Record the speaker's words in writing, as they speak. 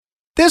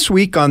This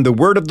week on The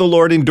Word of the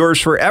Lord Endures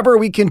Forever,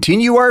 we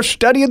continue our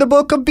study of the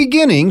book of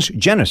beginnings,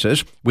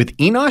 Genesis, with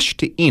Enosh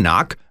to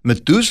Enoch,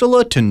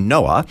 Methuselah to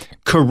Noah,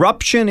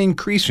 corruption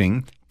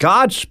increasing,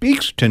 God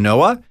speaks to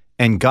Noah,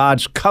 and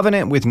God's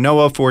covenant with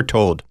Noah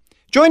foretold.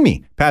 Join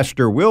me,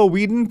 Pastor Will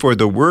Whedon, for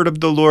The Word of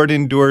the Lord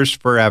Endures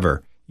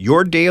Forever,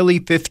 your daily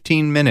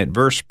 15-minute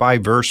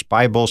verse-by-verse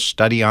Bible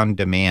study on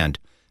demand.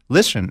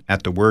 Listen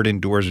at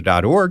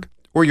thewordendures.org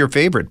or your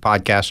favorite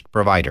podcast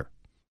provider.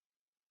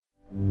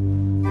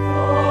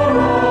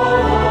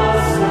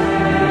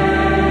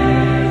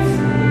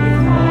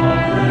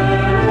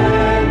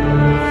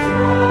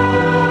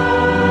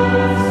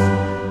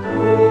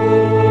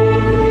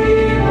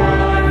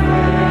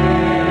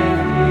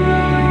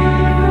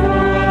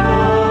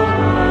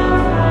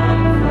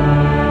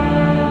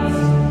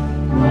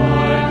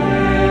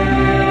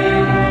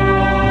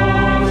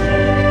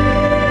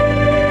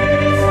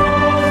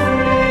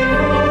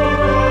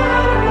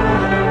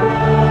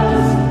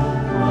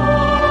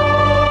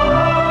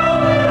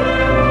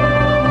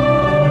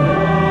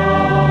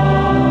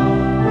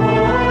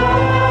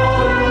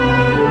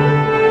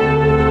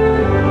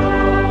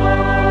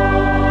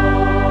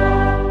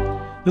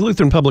 The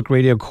Lutheran Public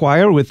Radio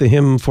Choir with the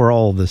hymn For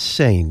All the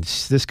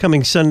Saints. This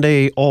coming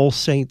Sunday, All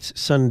Saints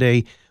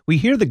Sunday, we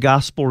hear the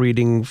gospel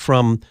reading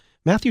from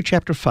Matthew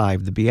chapter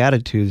 5, the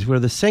Beatitudes, where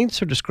the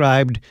saints are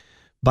described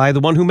by the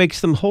one who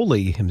makes them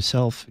holy,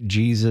 himself,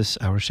 Jesus,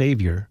 our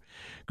Savior.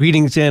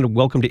 Greetings and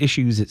welcome to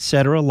Issues,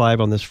 Etc.,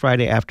 live on this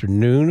Friday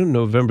afternoon,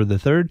 November the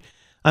 3rd.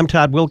 I'm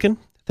Todd Wilkin.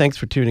 Thanks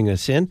for tuning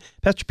us in.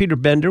 Pastor Peter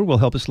Bender will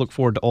help us look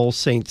forward to All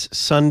Saints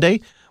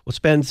Sunday. We'll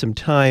spend some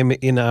time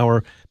in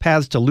our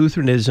Paths to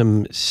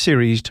Lutheranism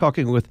series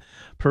talking with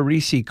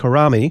Parisi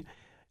Karami,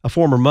 a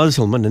former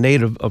Muslim and a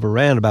native of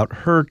Iran, about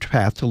her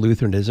path to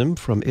Lutheranism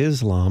from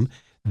Islam.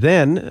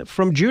 Then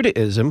from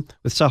Judaism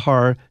with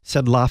Sahar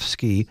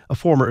Sedlovsky, a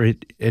former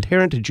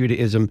adherent to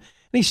Judaism, and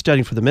he's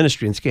studying for the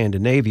ministry in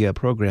Scandinavia, a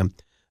program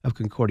of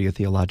Concordia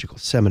Theological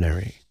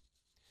Seminary.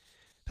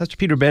 Pastor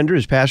Peter Bender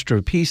is pastor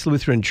of Peace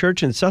Lutheran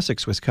Church in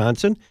Sussex,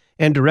 Wisconsin,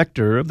 and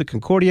director of the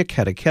Concordia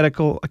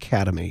Catechetical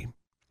Academy.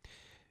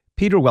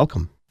 Peter,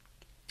 welcome.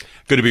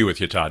 Good to be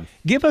with you, Todd.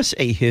 Give us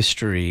a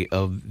history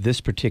of this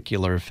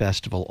particular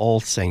festival, All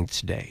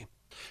Saints' Day.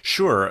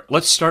 Sure.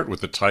 Let's start with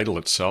the title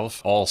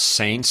itself, All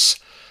Saints.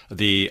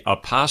 The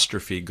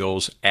apostrophe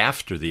goes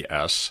after the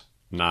S,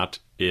 not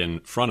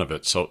in front of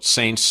it. So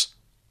saints,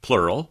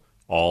 plural,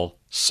 all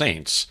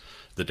saints,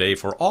 the day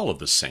for all of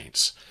the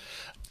saints.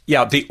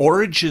 Yeah, the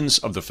origins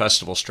of the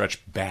festival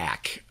stretch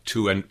back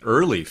to an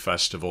early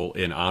festival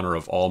in honor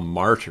of all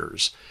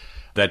martyrs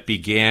that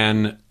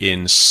began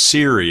in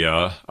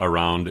Syria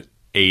around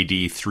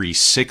AD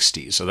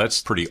 360. So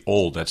that's pretty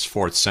old. That's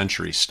 4th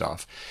century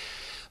stuff.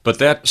 But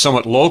that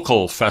somewhat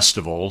local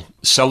festival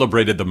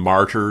celebrated the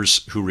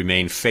martyrs who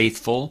remained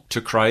faithful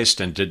to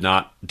Christ and did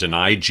not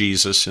deny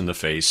Jesus in the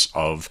face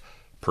of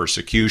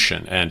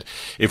persecution. And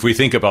if we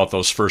think about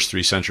those first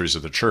 3 centuries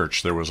of the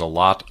church, there was a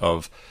lot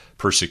of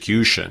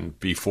persecution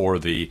before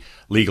the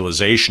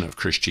legalization of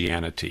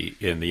Christianity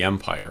in the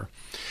empire.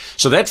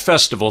 So that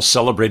festival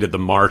celebrated the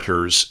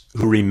martyrs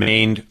who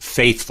remained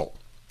faithful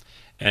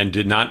and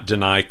did not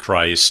deny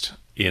Christ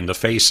in the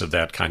face of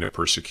that kind of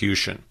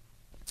persecution.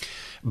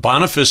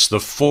 Boniface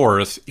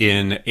IV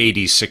in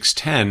AD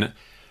 610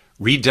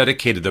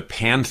 rededicated the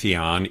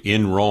Pantheon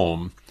in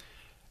Rome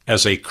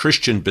as a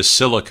Christian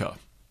basilica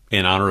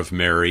in honor of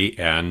Mary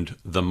and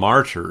the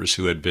martyrs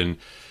who had been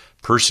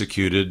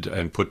persecuted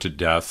and put to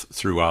death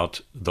throughout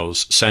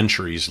those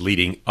centuries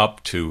leading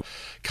up to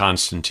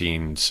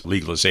Constantine's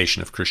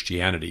legalization of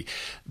Christianity.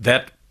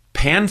 That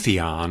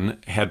pantheon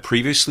had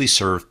previously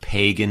served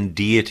pagan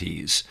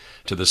deities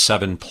to the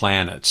 7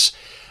 planets,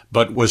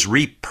 but was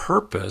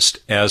repurposed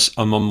as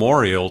a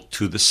memorial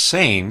to the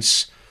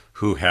saints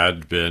who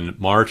had been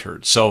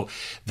martyred. So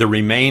the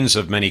remains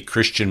of many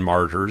Christian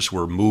martyrs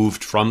were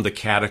moved from the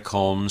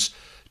catacombs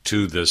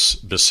to this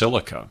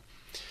basilica.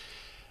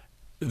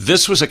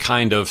 This was a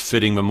kind of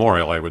fitting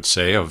memorial, I would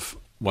say, of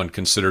one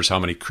considers how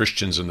many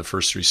Christians in the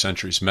first 3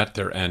 centuries met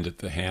their end at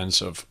the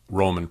hands of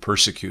Roman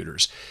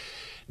persecutors.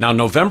 Now,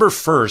 November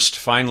 1st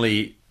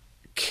finally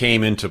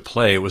came into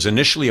play. It was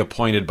initially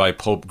appointed by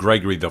Pope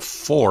Gregory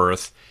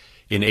IV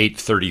in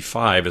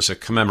 835 as a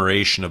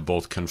commemoration of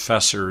both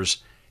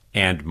confessors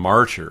and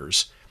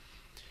martyrs.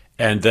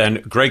 And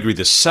then Gregory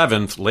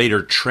VII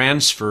later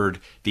transferred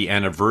the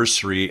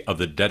anniversary of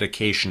the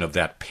dedication of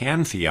that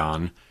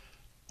pantheon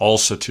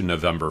also to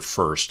November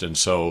 1st. And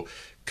so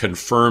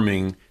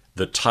confirming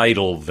the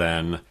title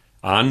then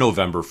on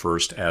November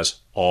 1st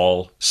as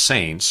All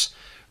Saints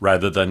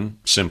rather than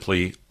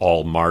simply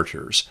All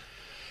Martyrs.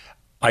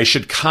 I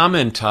should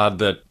comment, Todd,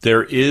 that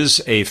there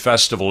is a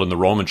festival in the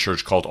Roman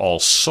Church called All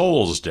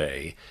Souls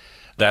Day.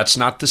 That's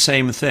not the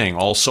same thing.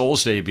 All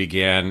Souls Day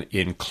began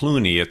in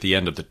Cluny at the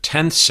end of the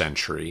 10th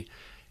century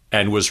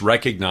and was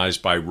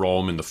recognized by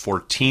Rome in the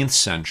 14th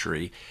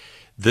century.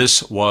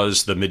 This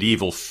was the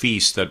medieval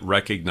feast that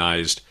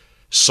recognized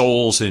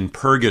souls in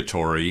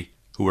purgatory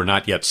who were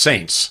not yet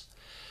saints.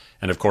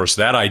 And of course,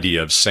 that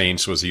idea of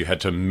saints was you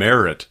had to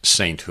merit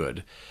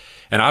sainthood.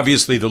 And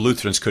obviously, the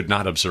Lutherans could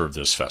not observe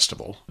this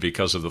festival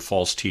because of the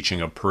false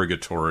teaching of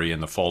purgatory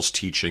and the false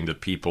teaching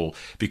that people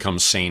become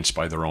saints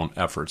by their own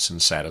efforts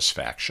and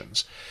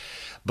satisfactions.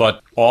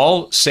 But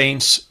All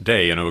Saints'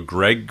 Day,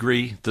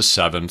 Gregory the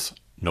Seventh,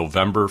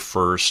 November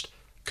 1st,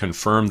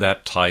 confirmed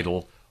that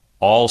title,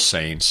 All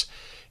Saints.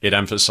 It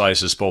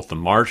emphasizes both the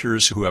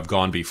martyrs who have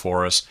gone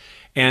before us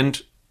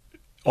and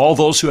all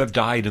those who have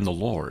died in the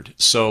Lord.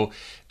 So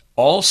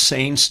All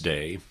Saints'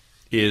 Day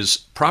is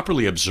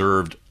properly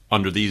observed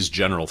under these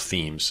general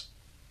themes.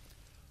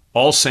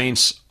 All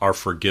saints are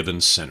forgiven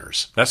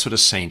sinners. That's what a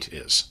saint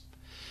is.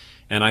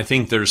 And I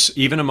think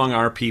even among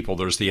our people,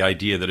 there's the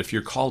idea that if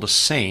you're called a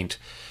saint,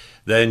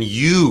 then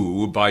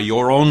you, by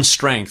your own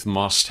strength,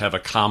 must have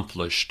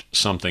accomplished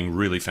something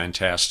really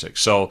fantastic.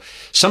 So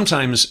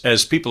sometimes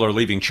as people are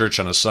leaving church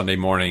on a Sunday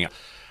morning,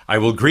 I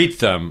will greet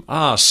them,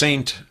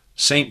 Saint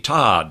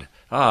Todd,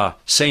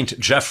 Saint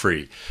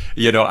Jeffrey.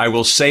 I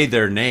will say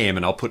their name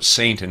and I'll put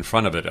saint in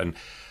front of it. And,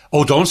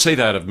 don't say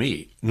that of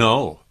me.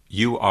 No,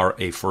 you are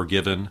a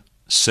forgiven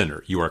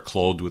sinner. You are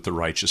clothed with the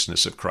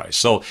righteousness of Christ.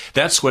 So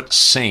that's what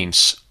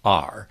saints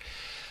are.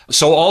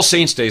 So All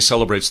Saints' Day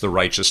celebrates the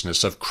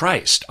righteousness of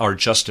Christ, our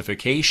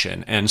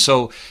justification. And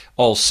so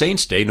All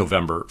Saints' Day,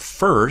 November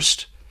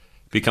 1st,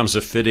 becomes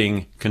a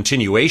fitting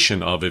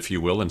continuation of, if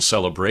you will, and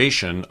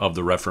celebration of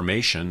the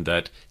Reformation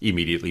that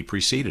immediately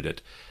preceded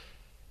it.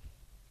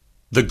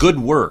 The good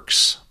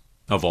works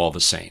of all the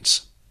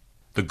saints,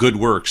 the good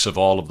works of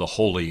all of the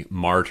holy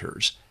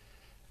martyrs,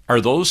 are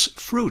those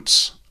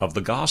fruits of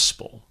the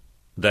gospel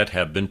that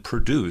have been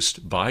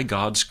produced by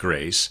God's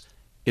grace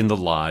in the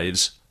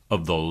lives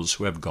of those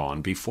who have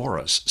gone before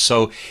us.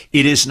 So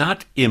it is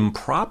not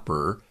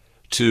improper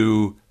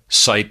to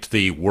cite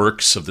the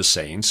works of the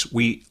saints.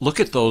 We look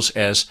at those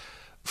as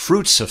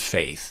fruits of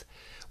faith.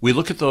 We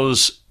look at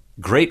those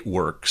great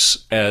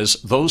works as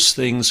those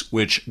things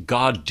which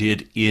God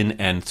did in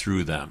and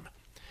through them.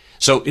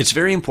 So it's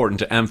very important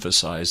to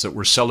emphasize that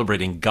we're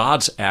celebrating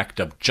God's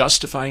act of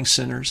justifying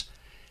sinners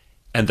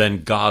and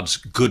then God's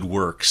good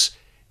works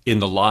in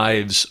the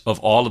lives of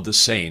all of the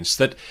saints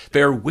that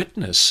bear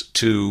witness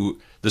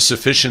to the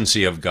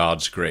sufficiency of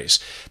God's grace,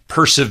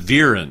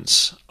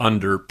 perseverance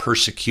under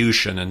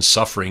persecution and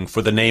suffering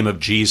for the name of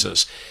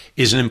Jesus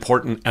is an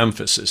important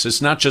emphasis.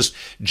 It's not just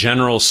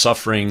general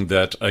suffering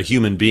that a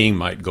human being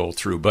might go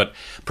through, but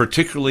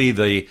particularly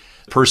the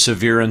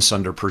perseverance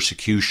under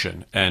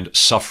persecution and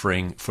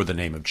suffering for the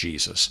name of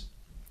Jesus.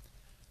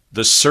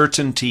 The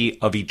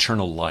certainty of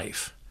eternal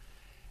life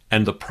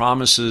and the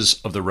promises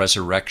of the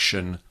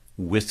resurrection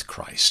with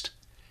Christ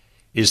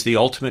is the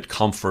ultimate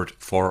comfort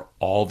for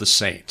all the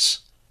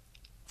saints,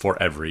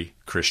 for every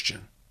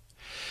Christian.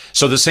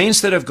 So the saints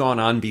that have gone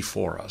on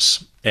before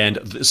us, and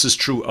this is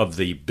true of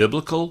the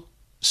biblical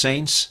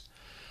saints,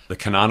 the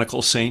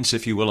canonical saints,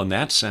 if you will, in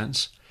that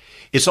sense,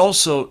 it's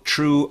also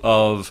true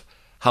of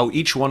how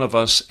each one of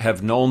us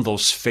have known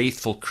those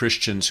faithful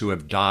Christians who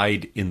have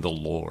died in the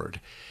Lord.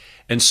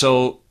 And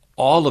so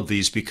all of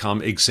these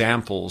become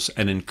examples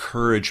and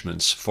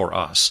encouragements for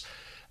us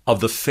of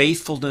the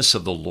faithfulness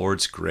of the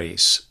Lord's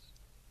grace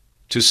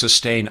to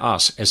sustain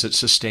us as it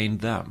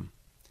sustained them.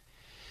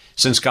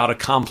 Since God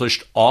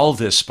accomplished all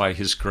this by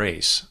His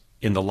grace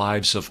in the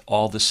lives of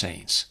all the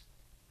saints,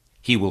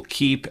 He will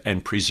keep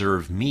and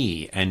preserve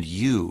me and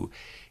you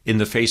in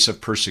the face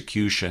of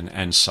persecution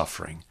and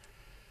suffering,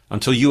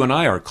 until you and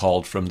I are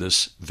called from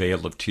this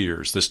vale of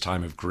tears, this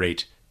time of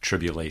great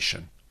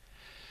tribulation.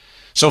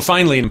 So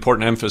finally, an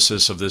important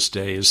emphasis of this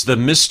day is the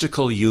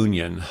mystical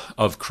union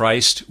of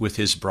Christ with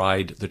His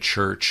bride, the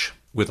church,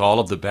 with all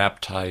of the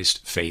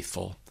baptized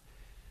faithful.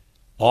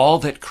 All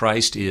that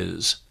Christ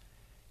is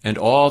and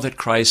all that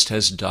Christ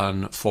has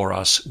done for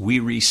us, we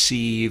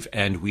receive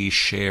and we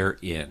share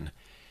in,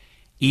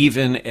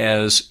 even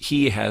as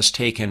He has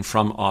taken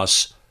from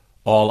us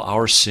all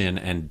our sin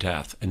and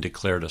death and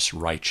declared us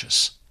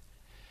righteous.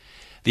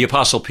 The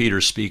Apostle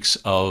Peter speaks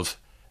of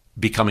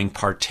becoming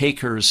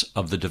partakers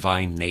of the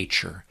divine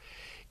nature.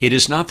 It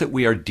is not that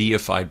we are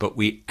deified, but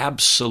we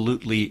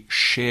absolutely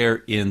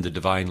share in the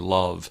divine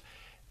love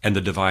and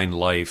the divine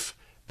life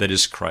that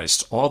is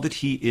Christ. All that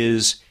He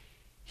is,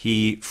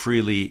 He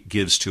freely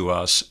gives to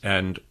us,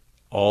 and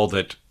all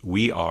that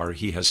we are,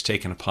 He has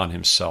taken upon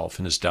Himself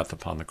in His death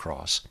upon the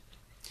cross.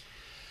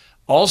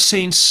 All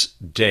Saints'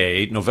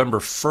 Day, November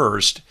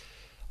 1st,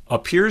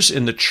 appears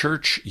in the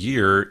church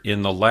year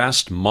in the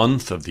last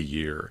month of the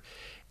year,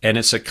 and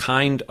it's a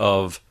kind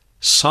of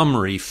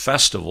summary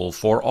festival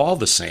for all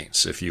the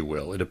saints, if you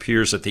will. It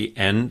appears at the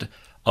end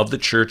of the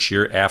church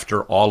year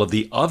after all of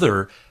the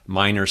other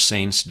minor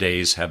saints'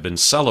 days have been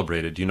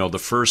celebrated. You know, the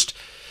first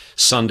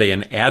Sunday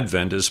in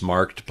Advent is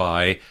marked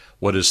by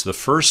what is the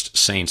first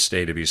saint's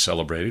day to be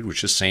celebrated,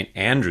 which is St.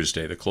 Andrew's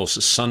Day. The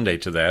closest Sunday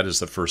to that is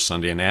the first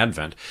Sunday in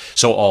Advent.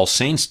 So All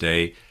Saints'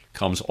 Day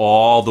comes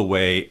all the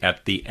way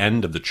at the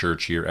end of the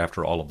church year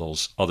after all of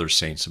those other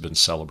saints have been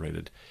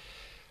celebrated.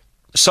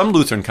 Some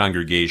Lutheran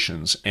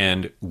congregations,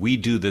 and we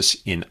do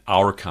this in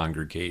our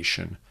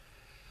congregation,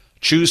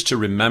 choose to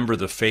remember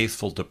the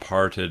faithful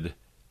departed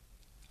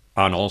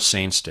on All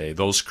Saints' Day,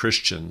 those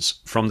Christians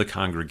from the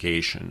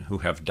congregation who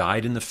have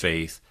died in the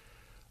faith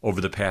over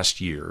the past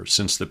year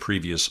since the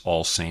previous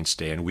All Saints'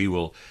 Day. And we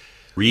will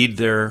read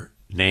their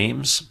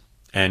names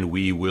and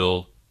we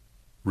will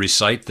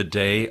recite the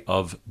day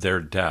of their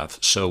death.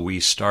 So we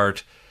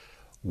start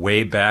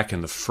way back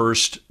in the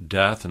first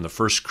death and the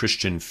first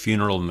Christian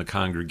funeral in the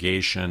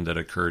congregation that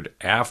occurred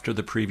after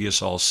the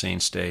previous All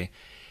Saints' Day,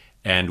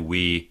 and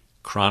we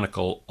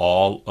chronicle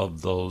all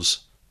of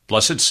those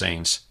blessed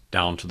saints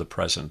down to the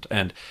present.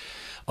 And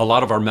a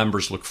lot of our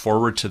members look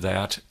forward to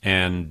that,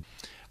 and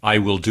I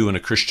will do in a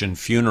Christian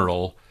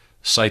funeral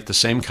cite the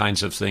same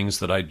kinds of things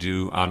that I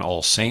do on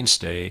All Saints'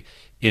 Day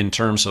in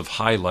terms of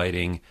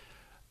highlighting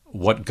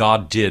what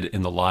God did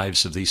in the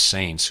lives of these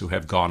saints who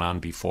have gone on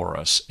before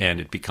us. And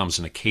it becomes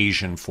an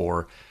occasion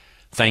for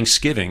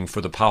thanksgiving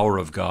for the power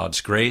of God's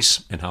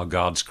grace and how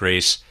God's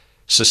grace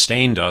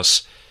sustained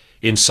us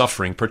in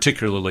suffering,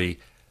 particularly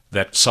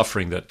that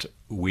suffering that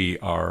we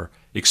are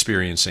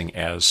experiencing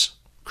as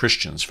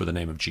Christians for the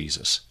name of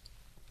Jesus.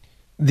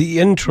 The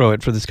intro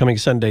for this coming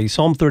Sunday,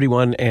 Psalm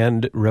 31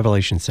 and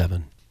Revelation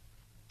 7.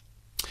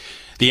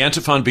 The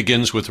antiphon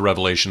begins with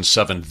Revelation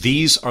 7.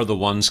 These are the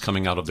ones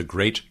coming out of the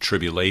great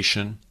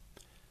tribulation.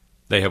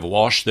 They have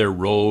washed their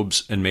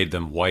robes and made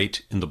them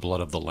white in the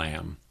blood of the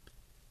Lamb.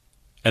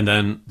 And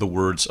then the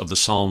words of the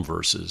psalm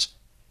verses.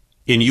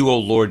 In you, O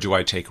Lord, do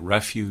I take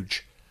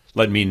refuge.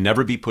 Let me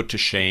never be put to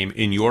shame.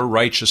 In your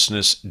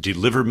righteousness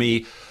deliver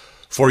me.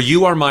 For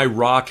you are my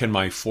rock and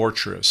my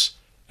fortress,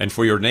 and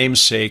for your name's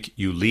sake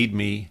you lead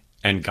me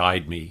and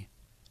guide me.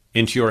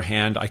 Into your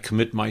hand I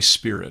commit my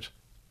spirit.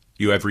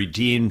 You have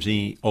redeemed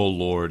me, O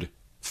Lord,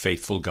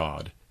 faithful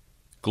God.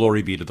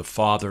 Glory be to the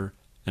Father,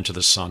 and to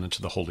the Son, and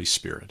to the Holy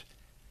Spirit.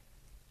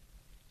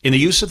 In the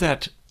use of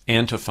that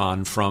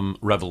antiphon from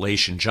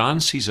Revelation,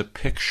 John sees a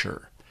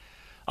picture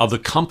of the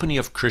company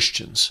of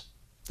Christians,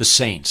 the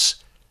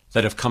saints,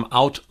 that have come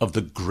out of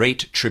the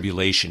Great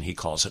Tribulation, he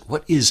calls it.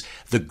 What is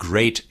the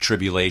Great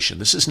Tribulation?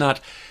 This is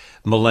not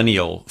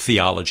millennial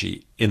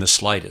theology in the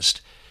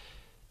slightest.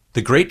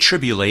 The Great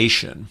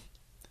Tribulation,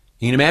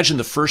 you can imagine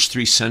the first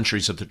 3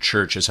 centuries of the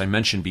church, as I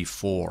mentioned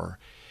before,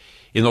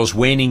 in those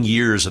waning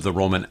years of the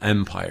Roman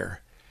Empire.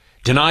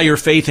 Deny your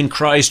faith in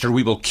Christ or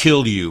we will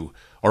kill you,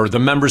 or the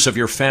members of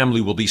your family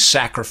will be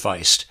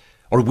sacrificed,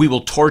 or we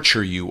will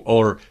torture you,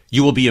 or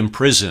you will be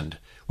imprisoned.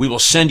 We will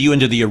send you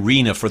into the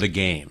arena for the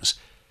games.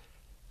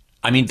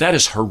 I mean, that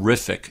is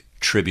horrific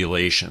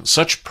tribulation.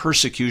 Such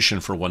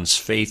persecution for one's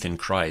faith in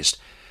Christ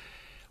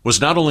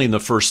was not only in the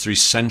first 3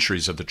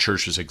 centuries of the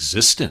church's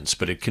existence,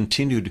 but it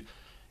continued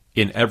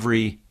in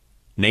every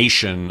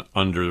nation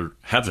under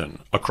heaven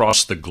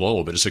across the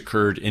globe. It has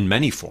occurred in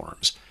many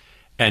forms.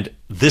 And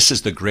this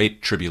is the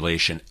Great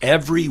Tribulation,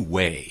 every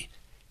way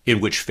in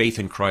which faith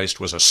in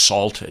Christ was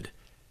assaulted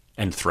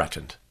and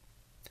threatened.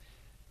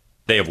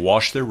 They have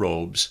washed their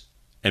robes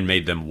and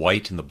made them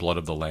white in the blood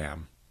of the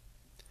Lamb.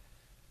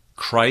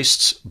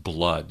 Christ's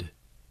blood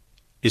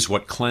is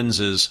what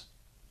cleanses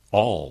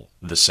all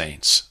the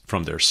saints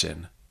from their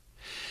sin.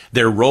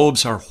 Their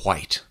robes are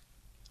white,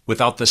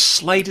 without the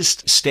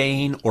slightest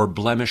stain or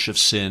blemish of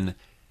sin,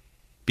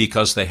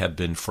 because they have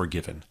been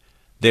forgiven.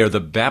 They are the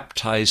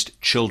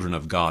baptized children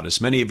of God. As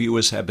many of you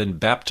as have been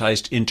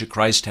baptized into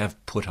Christ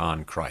have put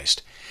on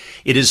Christ.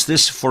 It is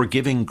this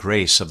forgiving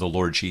grace of the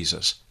Lord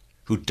Jesus,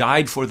 who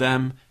died for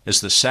them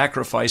as the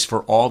sacrifice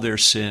for all their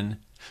sin,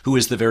 who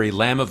is the very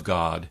Lamb of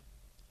God.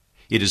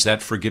 It is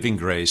that forgiving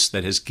grace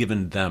that has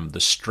given them the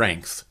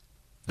strength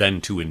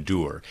then to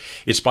endure.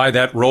 It's by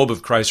that robe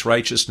of Christ's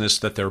righteousness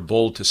that they're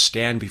bold to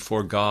stand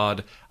before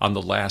God on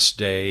the last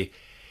day,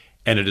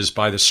 and it is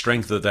by the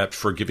strength of that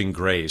forgiving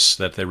grace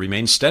that they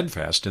remain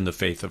steadfast in the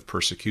faith of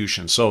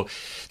persecution. So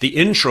the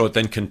intro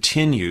then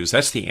continues,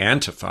 that's the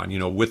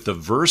antiphon, with the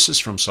verses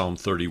from Psalm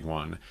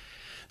 31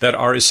 that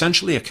are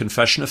essentially a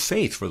confession of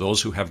faith for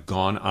those who have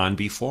gone on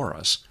before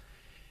us.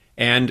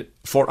 And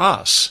for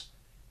us,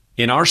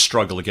 in our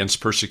struggle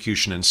against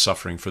persecution and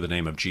suffering for the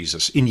name of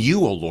Jesus, in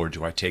you, O Lord,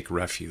 do I take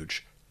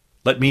refuge.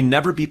 Let me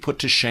never be put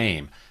to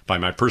shame by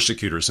my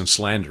persecutors and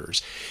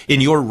slanderers.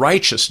 In your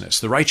righteousness,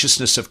 the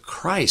righteousness of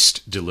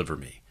Christ, deliver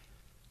me.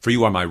 For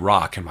you are my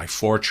rock and my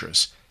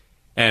fortress.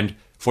 And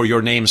for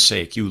your name's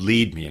sake, you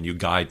lead me and you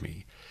guide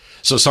me.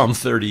 So Psalm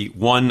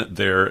 31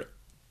 there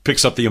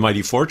picks up the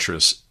mighty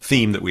fortress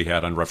theme that we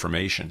had on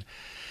Reformation.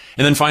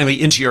 And then finally,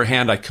 into your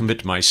hand I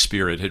commit my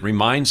spirit. It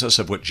reminds us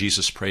of what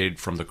Jesus prayed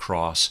from the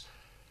cross.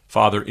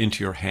 Father,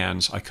 into your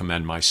hands I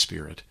commend my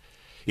spirit.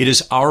 It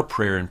is our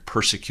prayer in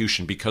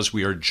persecution because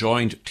we are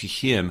joined to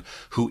him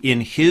who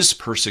in his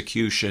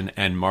persecution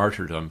and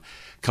martyrdom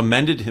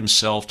commended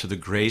himself to the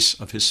grace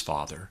of his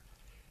Father.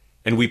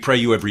 And we pray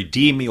you have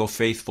redeemed me, O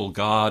faithful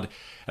God,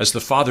 as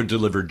the Father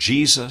delivered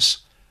Jesus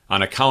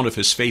on account of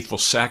his faithful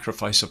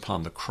sacrifice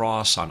upon the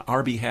cross on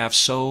our behalf,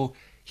 so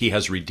he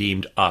has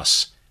redeemed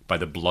us by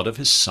the blood of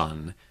his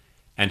Son,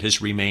 and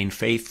has remained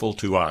faithful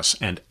to us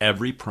and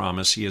every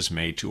promise he has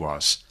made to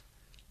us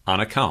on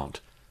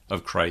account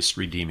of Christ's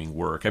redeeming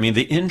work. I mean,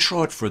 the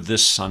introit for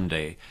this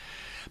Sunday,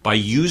 by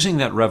using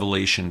that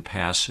Revelation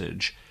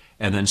passage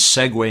and then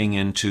segueing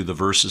into the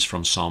verses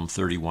from Psalm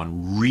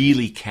 31,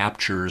 really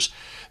captures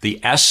the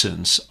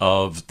essence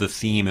of the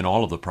theme in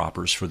all of the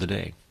propers for the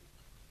day.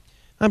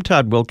 I'm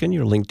Todd Wilkin,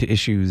 your link to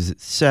Issues,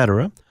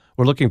 etc.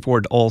 We're looking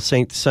forward to All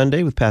Saints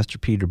Sunday with Pastor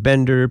Peter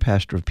Bender,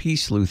 pastor of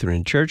Peace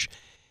Lutheran Church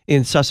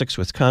in Sussex,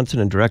 Wisconsin,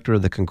 and director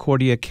of the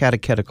Concordia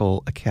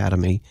Catechetical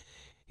Academy.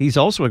 He's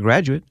also a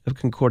graduate of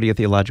Concordia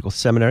Theological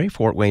Seminary,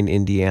 Fort Wayne,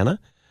 Indiana,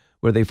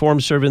 where they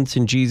form servants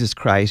in Jesus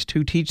Christ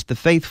who teach the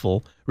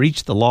faithful,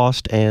 reach the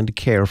lost, and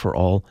care for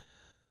all.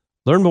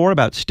 Learn more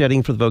about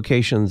studying for the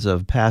vocations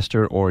of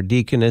pastor or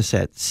deaconess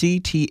at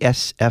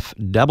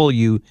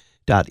ctsfw.edu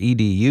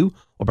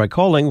or by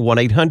calling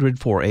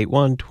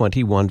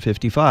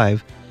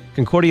 1-800-481-2155.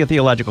 Concordia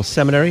Theological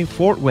Seminary,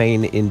 Fort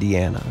Wayne,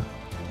 Indiana.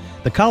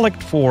 The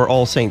Collect for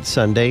All Saints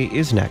Sunday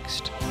is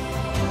next.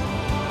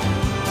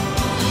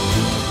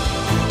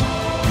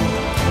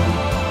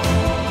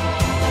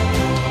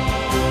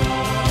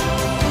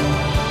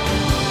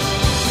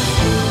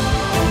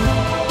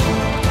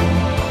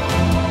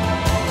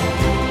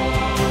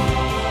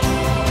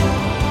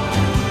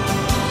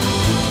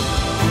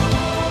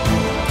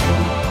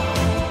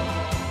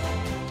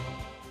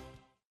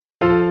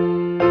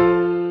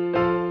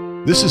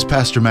 This is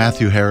Pastor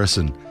Matthew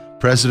Harrison,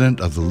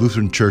 President of the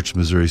Lutheran Church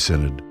Missouri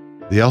Synod.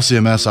 The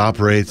LCMS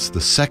operates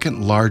the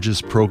second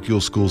largest parochial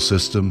school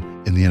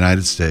system in the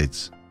United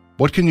States.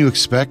 What can you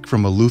expect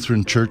from a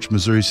Lutheran Church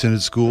Missouri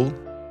Synod school?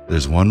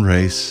 There's one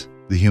race,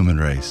 the human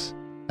race.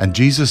 And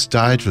Jesus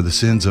died for the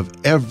sins of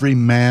every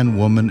man,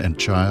 woman, and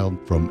child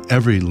from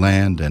every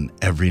land and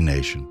every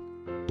nation.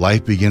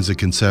 Life begins at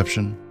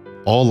conception.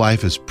 All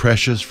life is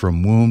precious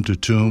from womb to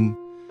tomb.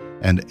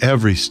 And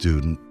every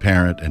student,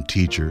 parent, and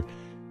teacher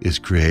is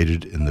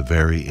created in the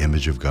very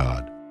image of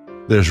God.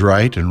 There's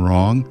right and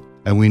wrong,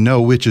 and we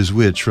know which is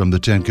which from the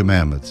Ten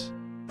Commandments.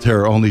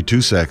 There are only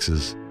two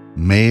sexes,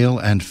 male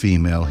and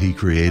female. He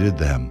created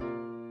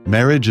them.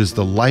 Marriage is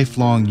the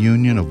lifelong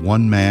union of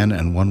one man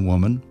and one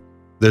woman.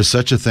 There's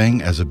such a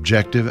thing as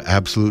objective,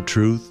 absolute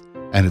truth,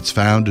 and it's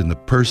found in the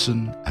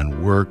person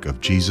and work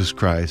of Jesus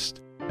Christ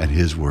and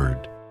His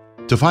Word.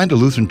 To find a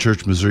Lutheran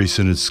Church Missouri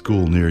Synod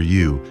school near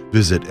you,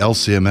 visit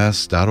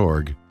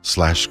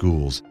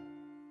lcms.org/schools.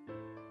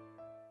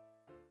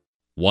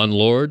 One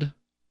Lord,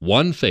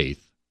 one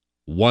faith,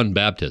 one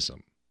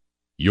baptism.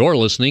 You're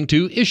listening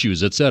to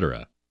Issues,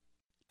 etc.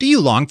 Do you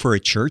long for a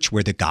church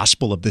where the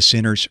gospel of the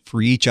sinner's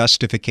free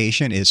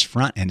justification is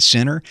front and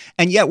center,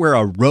 and yet where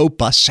a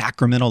robust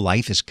sacramental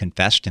life is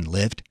confessed and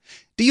lived?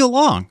 Do you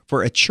long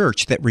for a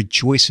church that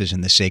rejoices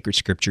in the sacred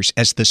scriptures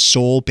as the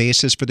sole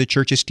basis for the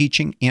church's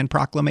teaching and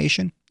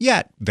proclamation,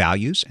 yet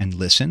values and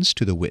listens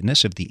to the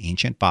witness of the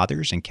ancient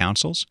fathers and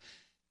councils?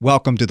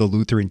 Welcome to the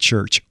Lutheran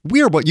Church.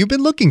 We're what you've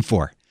been looking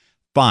for.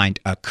 Find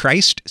a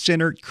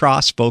Christ-centered,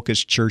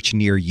 cross-focused church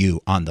near you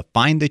on the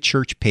Find the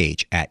Church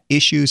page at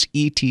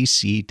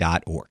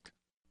issuesetc.org.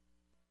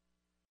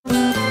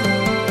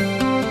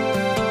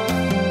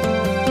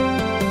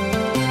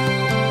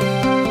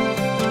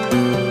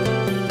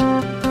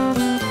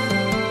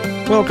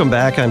 Welcome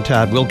back. I'm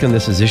Todd Wilkin.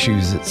 This is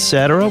Issues,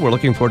 etc. We're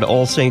looking forward to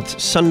All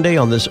Saints Sunday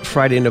on this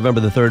Friday,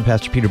 November the 3rd.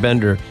 Pastor Peter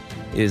Bender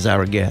is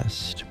our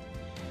guest.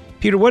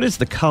 Peter, what is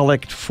the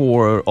collect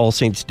for All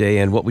Saints Day,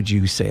 and what would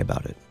you say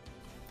about it?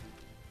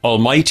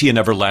 Almighty and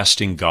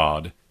everlasting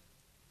God,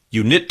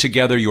 you knit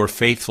together your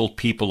faithful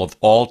people of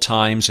all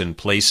times and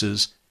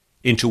places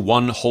into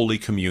one holy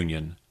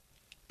communion,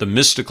 the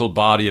mystical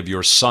body of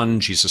your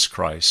Son, Jesus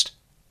Christ.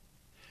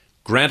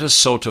 Grant us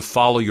so to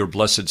follow your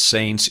blessed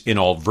saints in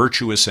all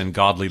virtuous and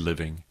godly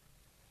living,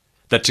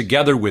 that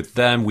together with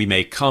them we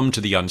may come to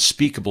the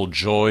unspeakable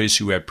joys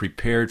you have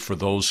prepared for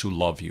those who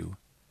love you.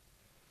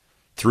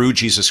 Through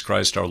Jesus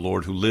Christ our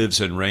Lord, who lives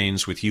and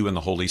reigns with you in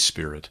the Holy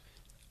Spirit,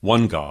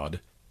 one God,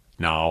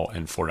 now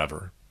and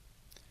forever.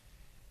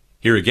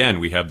 Here again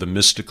we have the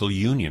mystical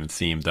union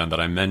theme then that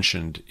I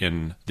mentioned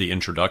in the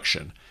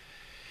introduction.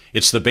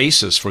 It's the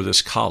basis for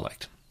this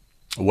collect.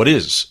 What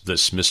is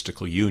this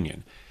mystical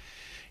union?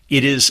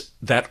 It is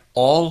that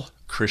all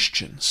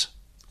Christians,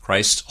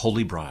 Christ's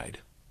holy bride,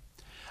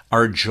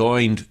 are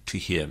joined to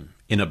him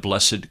in a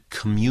blessed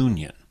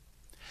communion,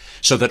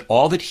 so that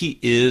all that he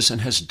is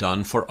and has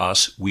done for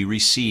us we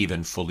receive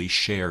and fully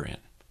share in,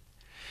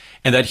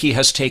 and that he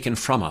has taken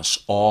from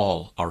us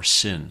all our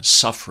sin,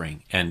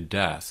 suffering, and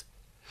death,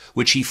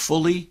 which he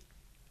fully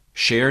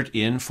shared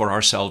in for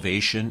our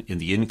salvation in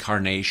the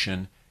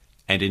incarnation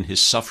and in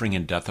his suffering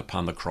and death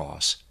upon the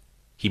cross.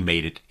 He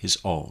made it his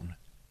own.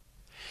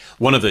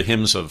 One of the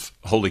hymns of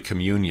Holy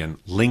Communion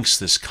links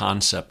this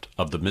concept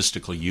of the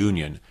mystical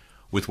union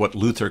with what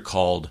Luther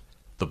called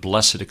the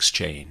blessed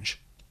exchange.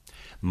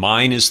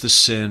 Mine is the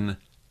sin,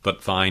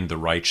 but thine the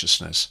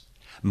righteousness.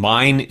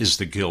 Mine is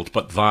the guilt,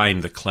 but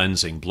thine the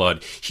cleansing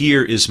blood.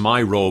 Here is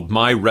my robe,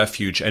 my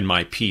refuge, and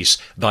my peace,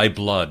 thy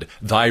blood,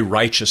 thy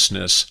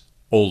righteousness,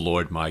 O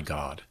Lord my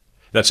God.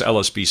 That's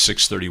LSB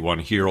 631.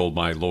 Here, O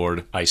my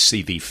Lord, I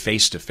see thee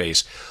face to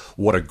face.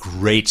 What a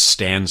great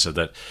stanza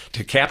that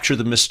to capture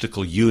the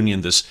mystical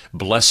union, this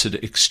blessed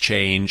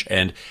exchange,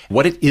 and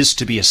what it is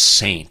to be a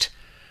saint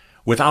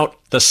without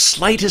the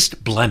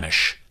slightest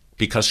blemish,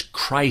 because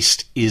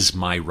Christ is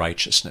my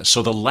righteousness.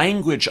 So the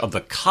language of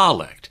the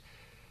collect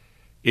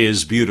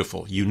is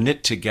beautiful. You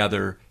knit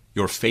together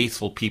your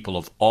faithful people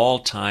of all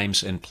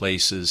times and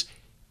places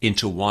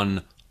into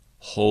one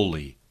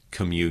holy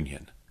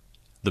communion,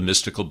 the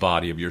mystical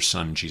body of your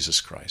Son,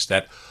 Jesus Christ.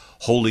 That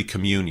holy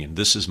communion,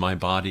 this is my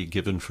body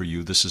given for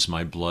you, this is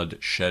my blood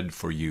shed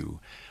for you.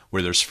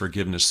 Where there's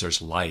forgiveness,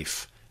 there's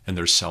life, and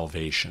there's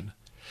salvation.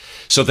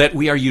 So that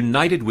we are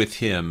united with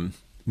him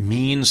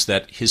means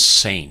that his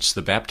saints,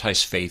 the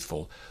baptized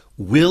faithful,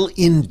 will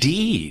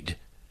indeed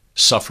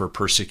suffer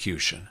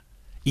persecution,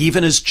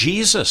 even as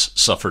Jesus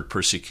suffered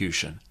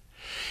persecution.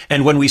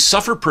 And when we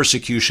suffer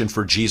persecution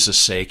for Jesus'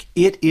 sake,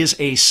 it is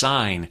a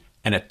sign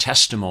and a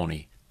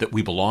testimony that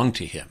we belong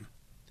to him,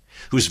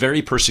 whose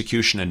very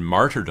persecution and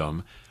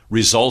martyrdom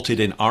resulted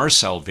in our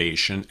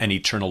salvation and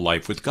eternal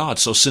life with God.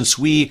 So since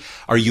we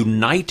are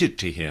united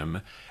to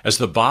him as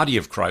the body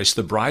of Christ,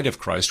 the bride of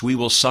Christ, we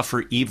will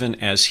suffer even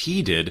as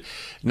he did,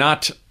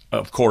 not,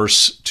 of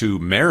course, to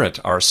merit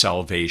our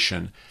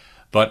salvation,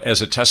 but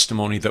as a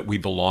testimony that we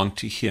belong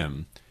to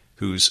him,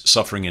 whose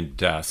suffering and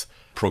death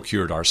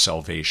procured our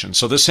salvation.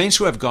 So the saints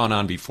who have gone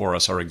on before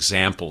us are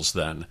examples,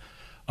 then,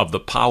 of the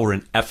power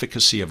and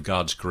efficacy of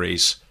God's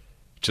grace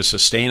to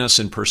sustain us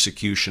in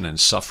persecution and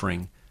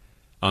suffering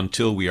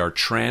until we are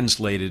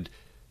translated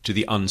to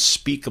the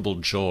unspeakable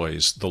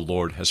joys the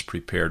Lord has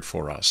prepared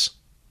for us.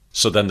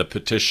 So then the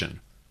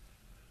petition,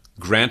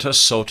 grant us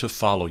so to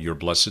follow your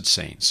blessed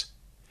saints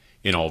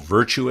in all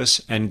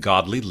virtuous and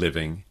godly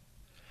living,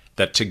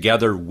 that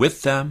together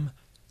with them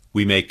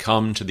we may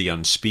come to the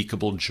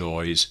unspeakable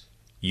joys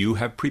you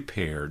have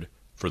prepared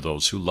for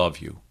those who love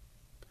you.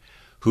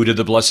 Who did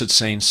the blessed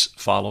saints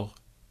follow?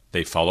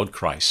 They followed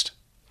Christ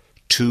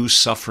to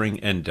suffering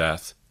and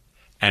death,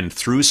 and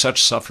through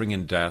such suffering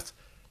and death,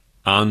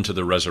 on to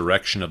the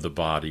resurrection of the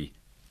body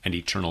and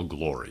eternal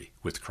glory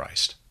with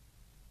Christ.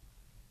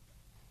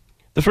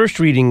 The first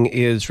reading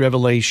is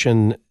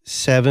Revelation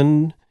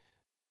 7.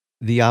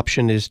 The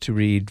option is to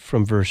read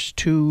from verse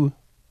 2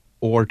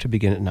 or to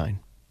begin at 9.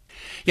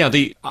 Yeah,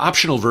 the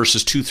optional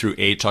verses 2 through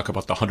 8 talk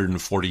about the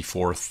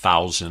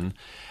 144,000,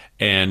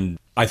 and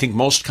I think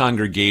most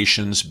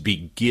congregations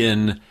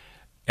begin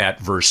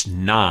at verse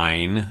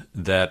 9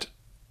 that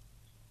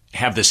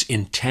have this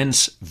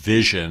intense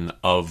vision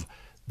of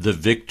the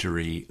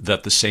victory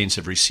that the saints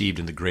have received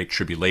in the Great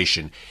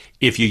Tribulation.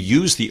 If you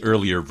use the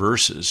earlier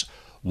verses,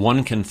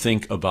 one can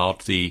think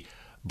about the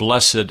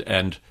blessed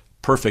and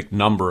perfect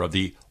number of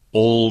the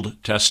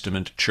Old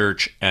Testament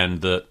church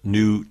and the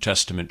New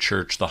Testament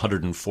church, the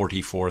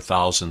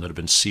 144,000 that have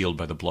been sealed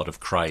by the blood of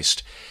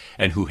Christ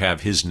and who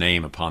have his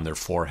name upon their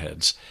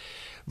foreheads.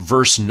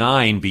 Verse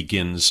 9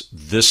 begins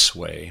this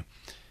way.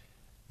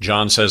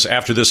 John says,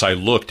 "After this I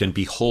looked, and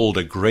behold,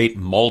 a great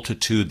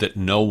multitude that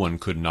no one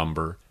could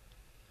number,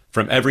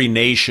 from every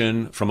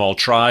nation, from all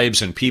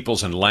tribes and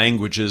peoples and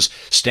languages,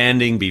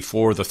 standing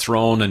before the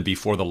throne and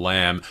before the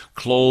Lamb,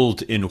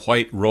 clothed in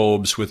white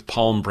robes with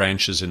palm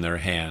branches in their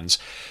hands,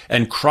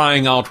 and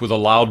crying out with a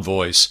loud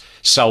voice,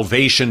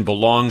 'Salvation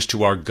belongs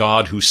to our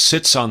God who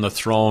sits on the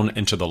throne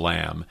and to the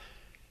Lamb.'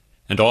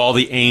 And all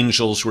the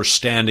angels were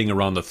standing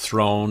around the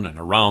throne and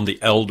around the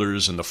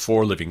elders and the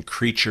four living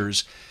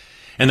creatures,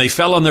 and they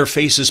fell on their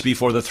faces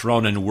before the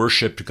throne and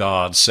worshipped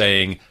God,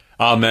 saying,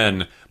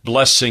 'Amen.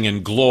 Blessing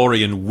and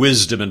glory and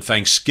wisdom and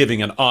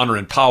thanksgiving and honor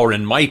and power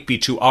and might be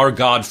to our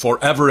God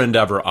forever and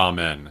ever.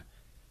 Amen.'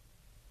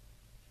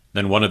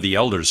 Then one of the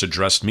elders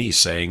addressed me,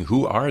 saying,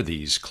 'Who are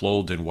these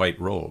clothed in white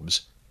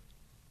robes?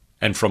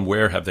 And from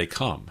where have they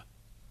come?'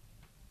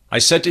 I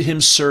said to him,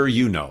 'Sir,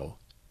 you know.'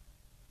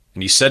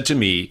 And he said to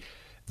me,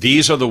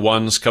 'These are the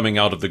ones coming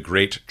out of the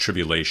great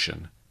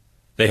tribulation.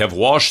 They have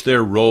washed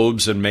their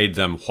robes and made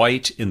them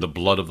white in the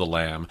blood of the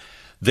Lamb.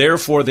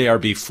 Therefore they are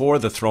before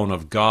the throne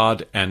of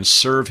God and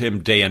serve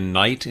him day and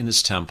night in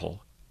his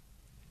temple.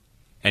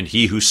 And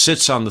he who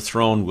sits on the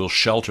throne will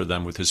shelter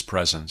them with his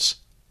presence.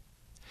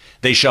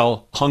 They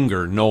shall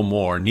hunger no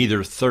more,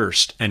 neither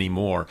thirst any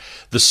more.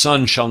 The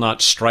sun shall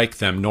not strike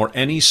them, nor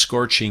any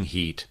scorching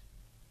heat.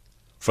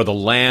 For the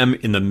Lamb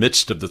in the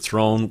midst of the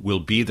throne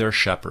will be their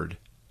shepherd,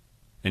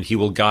 and he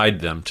will guide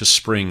them to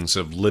springs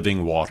of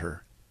living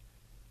water.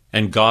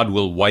 And God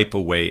will wipe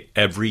away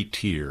every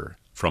tear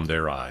from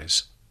their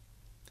eyes.'"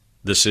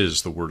 This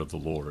is the word of the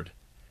Lord.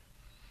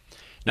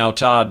 Now,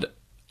 Todd,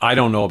 I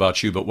don't know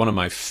about you, but one of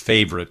my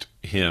favorite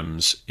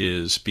hymns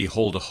is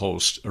 "Behold a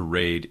Host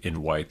Arrayed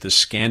in White," the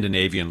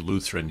Scandinavian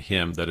Lutheran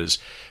hymn that is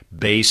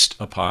based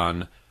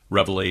upon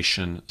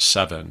Revelation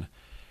 7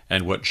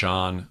 and what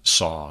John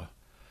saw.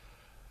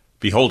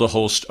 "Behold a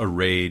host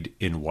arrayed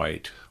in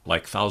white,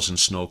 like 1,000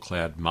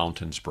 snow-clad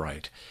mountains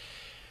bright."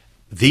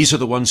 These are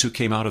the ones who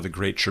came out of the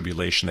Great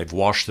Tribulation. They've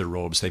washed their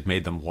robes. They've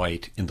made them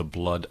white in the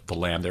blood of the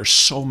Lamb. There's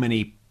so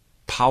many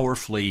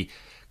powerfully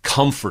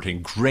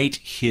comforting, great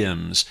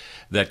hymns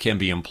that can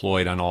be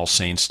employed on All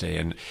Saints' Day.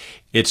 And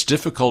it's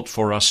difficult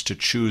for us to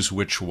choose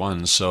which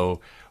one, so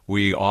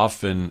we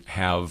often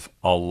have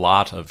a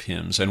lot of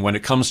hymns. And when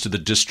it comes to the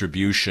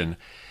distribution,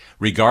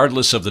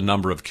 regardless of the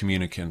number of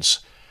communicants,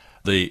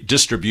 the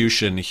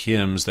distribution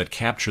hymns that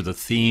capture the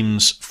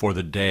themes for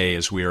the day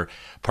as we are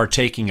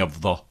partaking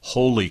of the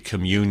Holy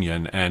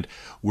Communion, and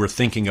we're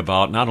thinking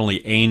about not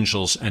only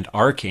angels and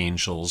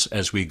archangels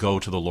as we go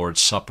to the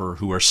Lord's Supper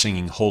who are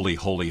singing Holy,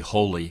 Holy,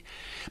 Holy,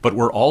 but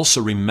we're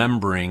also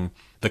remembering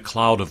the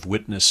cloud of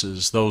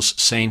witnesses,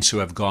 those saints who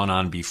have gone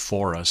on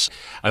before us.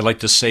 I like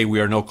to say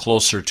we are no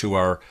closer to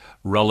our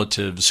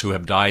relatives who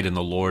have died in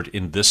the Lord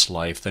in this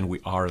life than we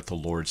are at the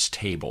Lord's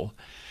table.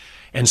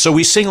 And so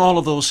we sing all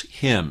of those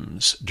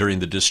hymns during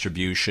the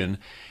distribution,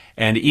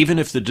 and even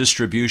if the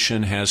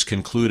distribution has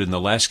concluded and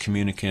the last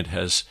communicant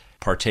has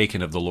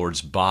partaken of the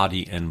Lord's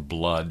body and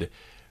blood,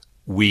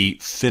 we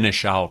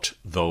finish out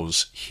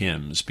those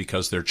hymns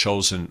because they're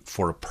chosen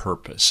for a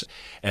purpose,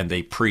 and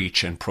they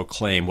preach and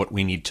proclaim what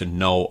we need to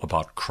know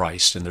about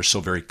Christ, and they're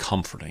so very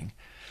comforting.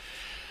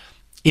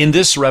 In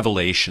this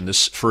revelation,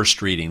 this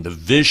first reading, the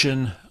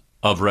vision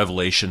of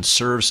Revelation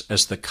serves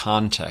as the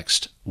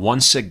context,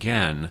 once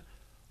again,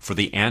 for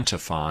the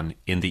antiphon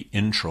in the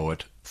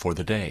introit for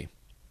the day.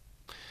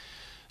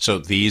 So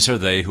these are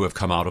they who have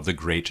come out of the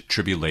great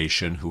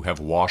tribulation, who have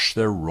washed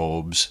their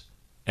robes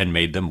and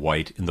made them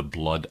white in the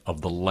blood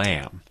of the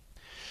Lamb.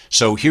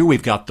 So here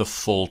we've got the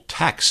full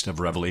text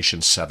of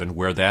Revelation 7,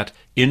 where that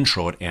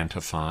introit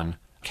antiphon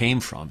came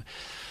from.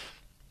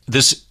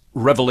 This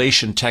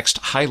Revelation text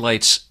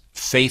highlights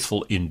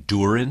faithful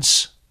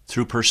endurance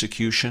through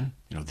persecution.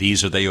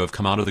 These are they who have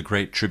come out of the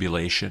great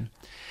tribulation.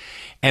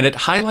 And it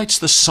highlights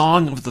the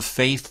song of the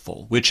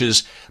faithful, which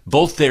is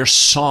both their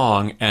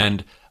song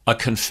and a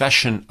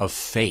confession of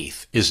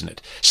faith, isn't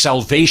it?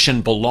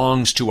 Salvation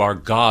belongs to our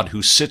God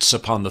who sits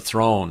upon the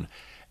throne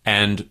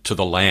and to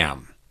the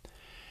Lamb.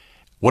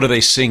 What are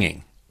they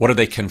singing? What are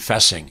they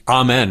confessing?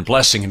 Amen.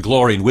 Blessing and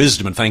glory and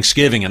wisdom and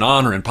thanksgiving and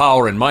honor and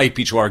power and might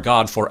be to our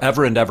God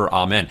forever and ever.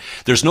 Amen.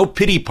 There's no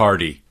pity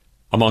party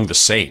among the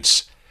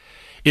saints.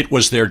 It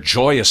was their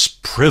joyous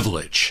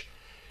privilege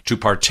to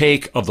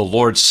partake of the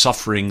Lord's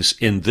sufferings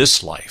in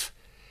this life,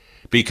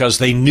 because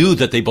they knew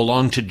that they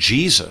belonged to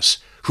Jesus,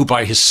 who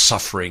by his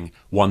suffering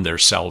won their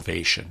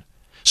salvation.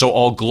 So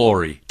all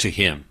glory to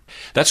him.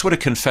 That's what a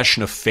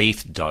confession of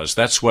faith does.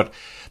 That's what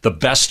the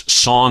best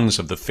songs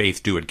of the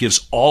faith do. It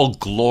gives all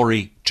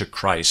glory to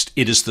Christ.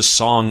 It is the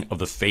song of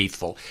the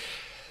faithful.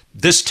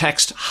 This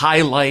text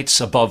highlights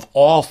above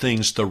all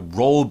things the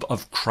robe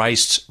of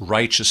Christ's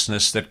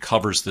righteousness that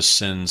covers the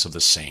sins of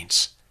the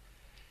saints.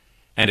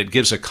 And it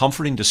gives a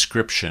comforting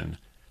description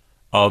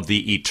of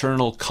the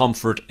eternal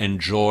comfort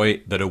and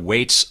joy that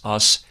awaits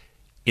us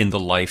in the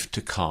life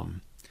to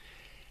come.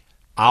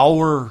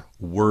 Our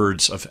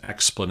words of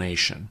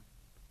explanation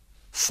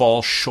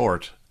fall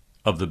short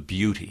of the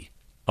beauty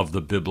of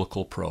the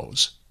biblical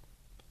prose.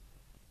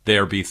 They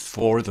are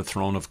before the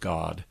throne of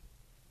God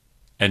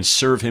and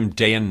serve him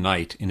day and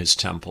night in his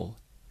temple.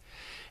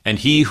 And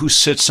he who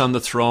sits on the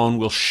throne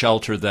will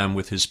shelter them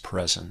with his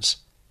presence.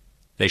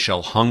 They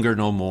shall hunger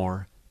no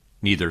more,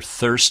 neither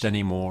thirst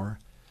any more.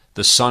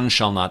 The sun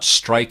shall not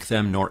strike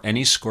them, nor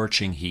any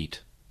scorching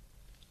heat.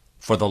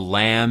 For the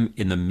Lamb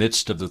in the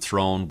midst of the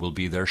throne will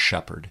be their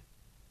shepherd,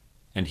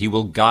 and he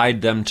will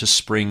guide them to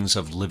springs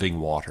of living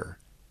water,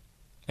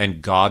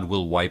 and God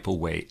will wipe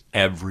away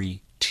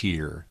every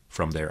tear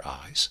from their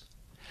eyes.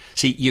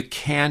 See, you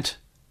can't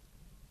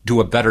do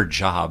a better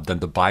job than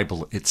the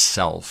Bible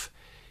itself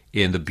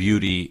in the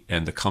beauty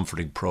and the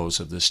comforting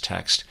prose of this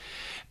text.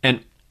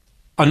 And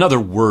another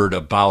word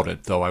about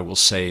it, though, I will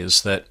say,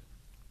 is that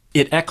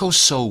it echoes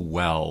so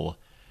well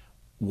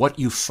what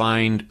you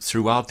find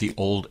throughout the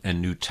Old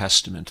and New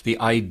Testament. The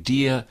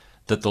idea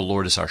that the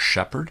Lord is our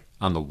shepherd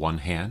on the one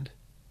hand,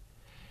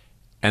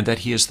 and that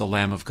he is the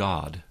Lamb of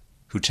God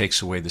who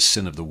takes away the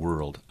sin of the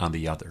world on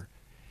the other.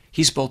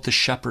 He's both the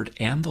shepherd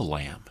and the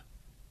Lamb.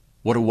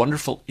 What a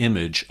wonderful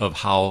image of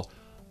how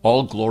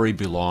all glory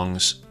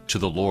belongs to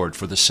the Lord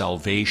for the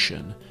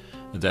salvation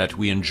that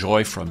we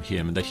enjoy from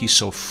him and that he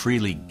so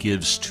freely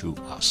gives to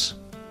us.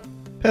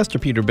 Pastor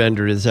Peter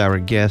Bender is our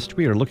guest.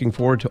 We are looking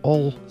forward to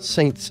All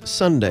Saints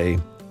Sunday.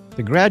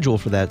 The gradual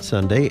for that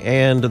Sunday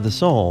and the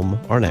psalm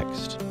are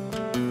next.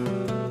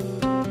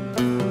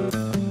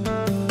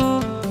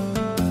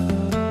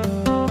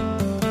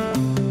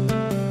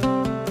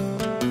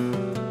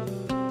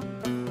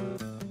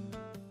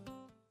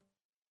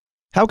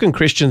 How can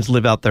Christians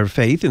live out their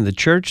faith in the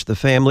church, the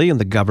family, and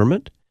the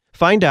government?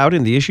 Find out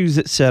in the Issues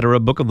Etc.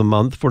 Book of the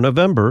Month for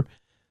November,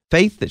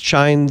 Faith That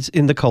Shines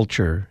in the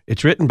Culture.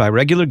 It's written by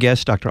regular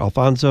guest Dr.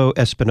 Alfonso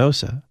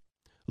Espinosa.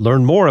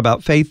 Learn more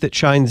about Faith That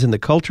Shines in the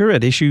Culture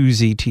at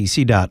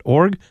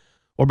issuesetc.org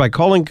or by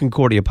calling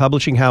Concordia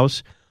Publishing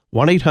House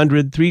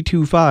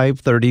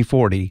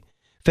 1-800-325-3040.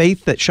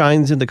 Faith That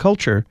Shines in the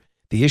Culture,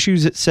 the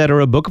Issues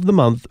Etc. Book of the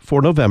Month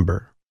for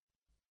November.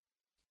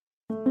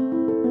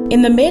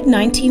 In the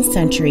mid-19th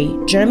century,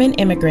 German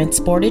immigrants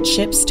boarded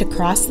ships to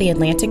cross the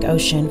Atlantic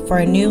Ocean for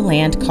a new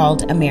land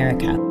called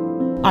America.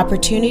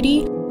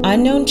 Opportunity,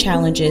 unknown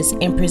challenges,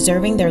 and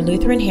preserving their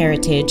Lutheran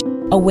heritage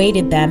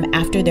awaited them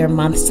after their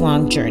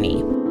months-long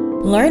journey.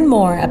 Learn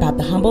more about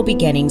the humble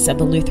beginnings of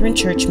the Lutheran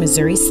Church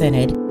Missouri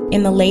Synod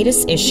in the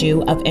latest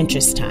issue of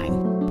Interest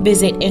Time.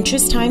 Visit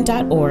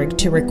interesttime.org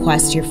to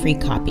request your free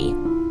copy.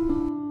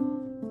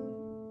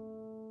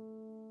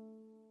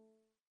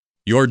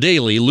 Your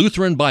daily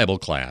Lutheran Bible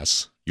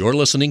class. You're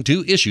listening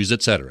to Issues,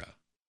 Etc.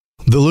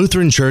 The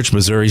Lutheran Church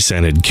Missouri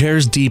Synod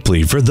cares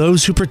deeply for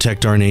those who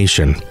protect our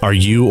nation. Are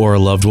you or a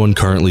loved one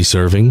currently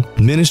serving?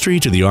 Ministry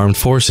to the Armed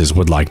Forces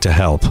would like to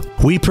help.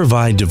 We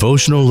provide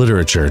devotional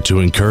literature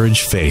to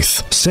encourage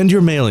faith. Send your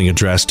mailing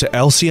address to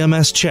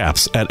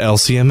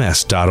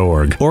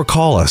lcmschaps@lcms.org or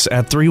call us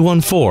at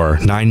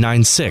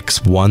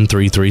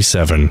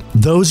 314-996-1337.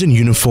 Those in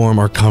uniform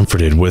are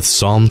comforted with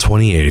Psalm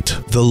 28.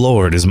 The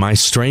Lord is my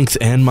strength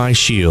and my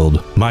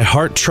shield. My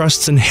heart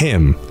trusts in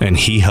Him, and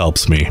He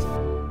helps me.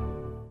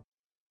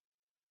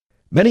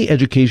 Many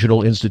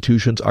educational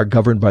institutions are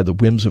governed by the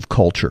whims of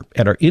culture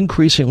and are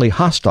increasingly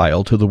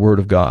hostile to the Word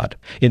of God.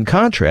 In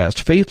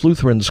contrast, Faith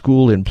Lutheran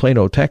School in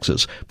Plano,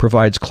 Texas,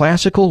 provides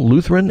classical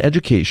Lutheran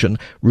education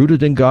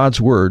rooted in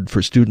God's Word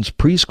for students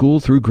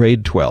preschool through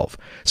grade 12.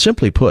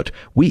 Simply put,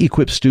 we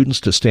equip students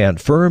to stand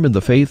firm in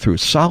the faith through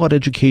solid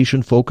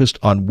education focused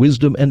on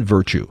wisdom and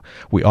virtue.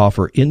 We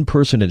offer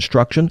in-person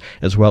instruction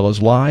as well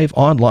as live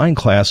online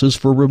classes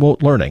for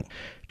remote learning.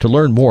 To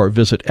learn more,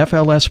 visit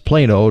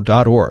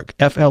flsplano.org,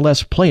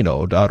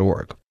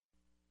 flsplano.org.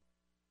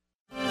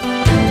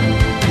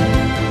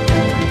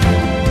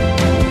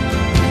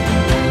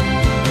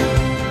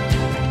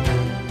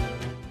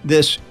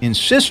 This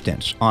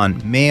insistence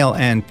on male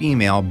and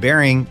female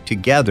bearing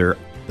together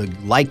the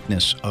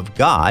likeness of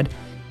God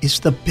is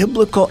the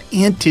biblical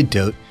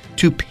antidote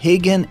to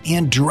pagan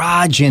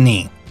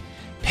androgyny.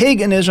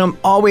 Paganism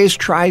always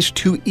tries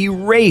to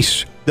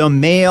erase the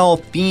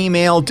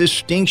male-female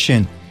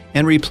distinction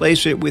and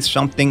replace it with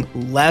something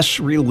less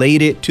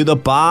related to the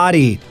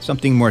body,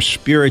 something more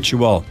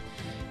spiritual.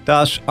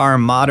 Thus, our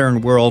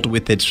modern world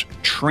with its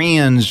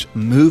trans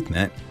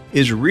movement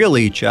is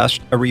really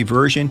just a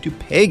reversion to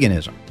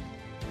paganism.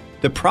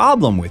 The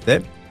problem with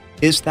it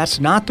is that's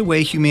not the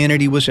way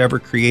humanity was ever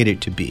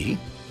created to be.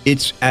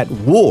 It's at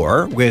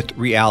war with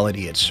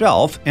reality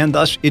itself, and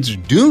thus it's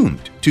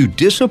doomed to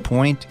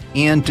disappoint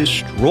and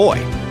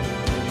destroy.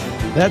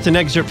 That's an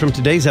excerpt from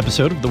today's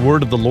episode of The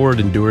Word of the Lord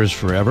Endures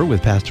Forever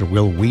with Pastor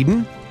Will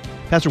Whedon.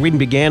 Pastor Whedon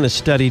began a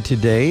study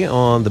today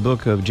on the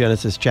book of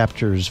Genesis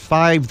chapters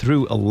 5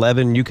 through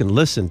 11. You can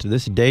listen to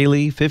this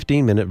daily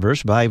 15-minute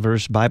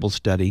verse-by-verse Bible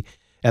study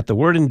at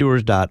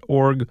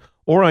thewordendures.org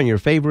or on your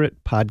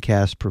favorite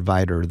podcast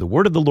provider. The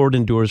Word of the Lord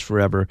Endures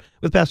Forever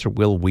with Pastor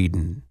Will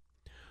Whedon.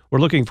 We're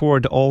looking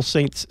forward to All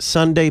Saints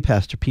Sunday.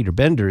 Pastor Peter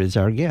Bender is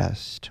our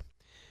guest.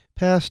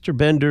 Pastor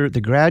Bender, the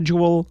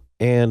gradual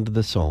and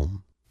the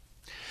psalm.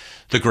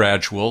 The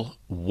gradual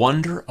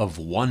wonder of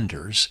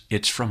wonders,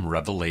 it's from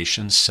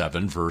Revelation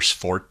 7, verse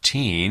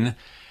 14,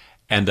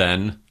 and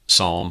then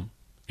Psalm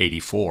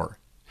 84.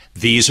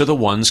 These are the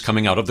ones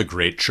coming out of the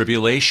great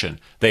tribulation.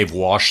 They've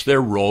washed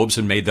their robes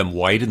and made them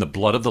white in the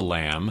blood of the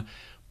Lamb.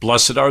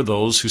 Blessed are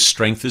those whose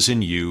strength is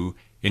in you,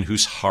 in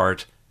whose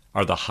heart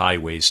are the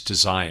highways to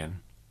Zion.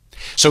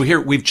 So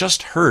here we've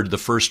just heard the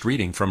first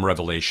reading from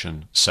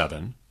Revelation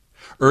 7.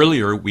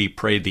 Earlier we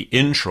prayed the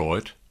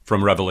introit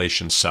from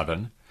Revelation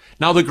 7.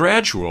 Now the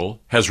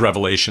gradual has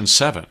Revelation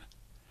 7.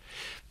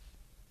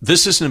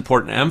 This is an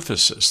important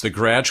emphasis. The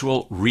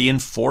gradual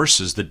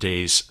reinforces the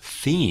day's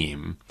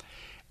theme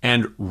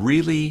and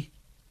really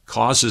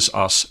causes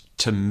us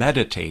to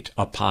meditate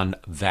upon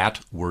that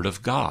Word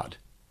of God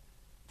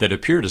that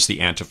appeared as the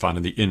antiphon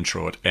in the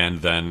introit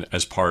and then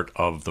as part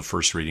of the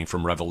first reading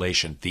from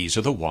Revelation. These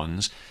are the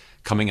ones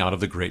coming out of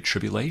the great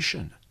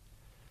tribulation.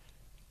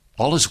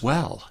 All is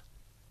well.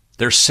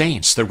 They're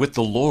saints. They're with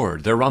the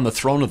Lord. They're on the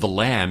throne of the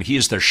Lamb. He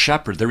is their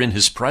shepherd. They're in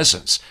His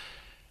presence.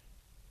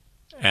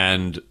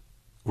 And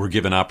we're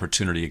given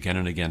opportunity again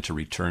and again to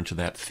return to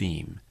that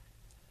theme.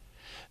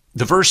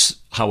 The verse,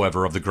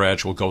 however, of the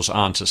gradual goes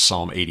on to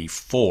Psalm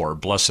 84.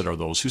 Blessed are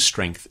those whose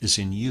strength is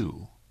in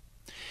you,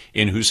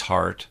 in whose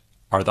heart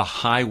are the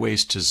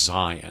highways to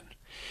Zion.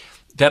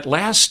 That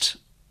last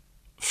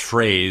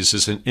phrase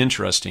is an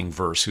interesting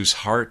verse, whose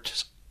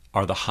heart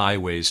are the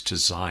highways to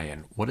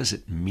Zion. What does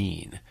it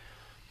mean?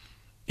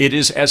 It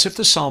is as if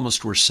the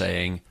psalmist were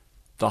saying,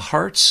 the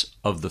hearts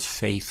of the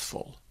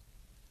faithful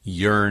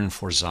yearn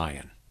for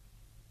Zion,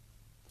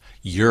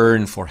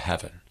 yearn for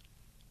heaven,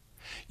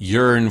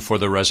 yearn for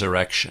the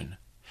resurrection,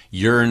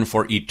 yearn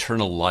for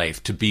eternal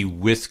life, to be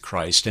with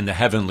Christ in the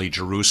heavenly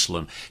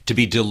Jerusalem, to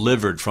be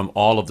delivered from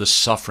all of the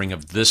suffering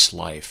of this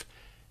life,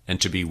 and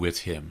to be with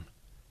Him.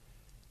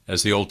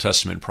 As the Old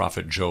Testament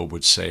prophet Job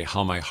would say,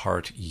 how my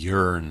heart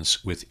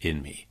yearns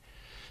within me.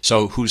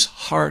 So whose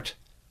heart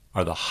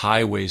are the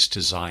highways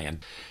to Zion.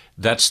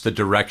 That's the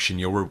direction.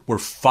 We're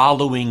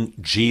following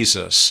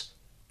Jesus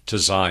to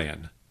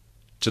Zion.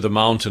 to the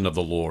mountain of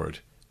the Lord,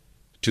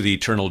 to the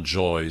eternal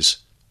joys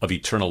of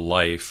eternal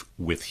life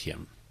with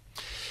him.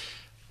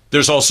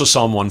 There's also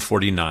Psalm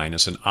 149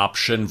 as an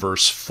option.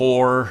 Verse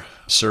 4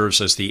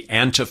 serves as the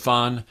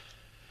antiphon.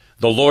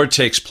 The Lord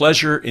takes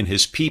pleasure in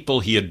his people.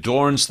 He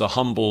adorns the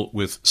humble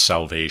with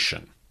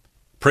salvation.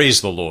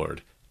 Praise the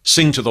Lord.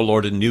 Sing to the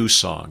Lord a new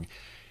song.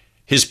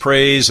 His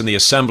praise in the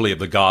assembly of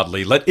the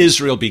godly. Let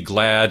Israel be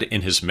glad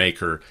in his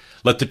Maker.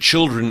 Let the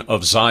children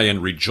of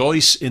Zion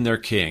rejoice in their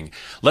King.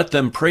 Let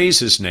them praise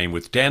his name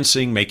with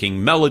dancing,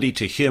 making melody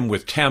to him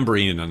with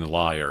tambourine and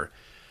lyre.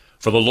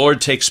 For the Lord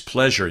takes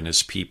pleasure in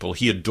his people.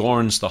 He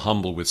adorns the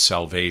humble with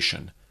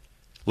salvation.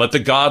 Let the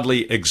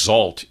godly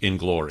exult in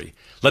glory.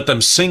 Let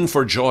them sing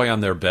for joy on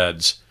their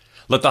beds.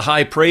 Let the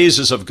high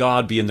praises of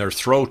God be in their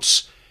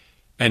throats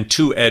and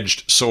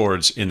two-edged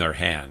swords in their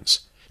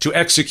hands, to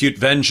execute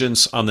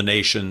vengeance on the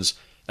nations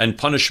and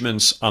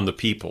punishments on the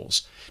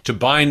peoples, to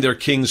bind their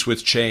kings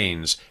with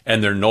chains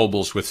and their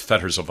nobles with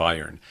fetters of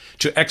iron,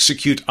 to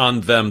execute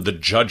on them the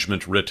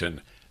judgment written.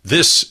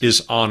 This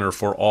is honor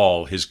for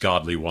all his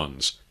godly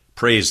ones.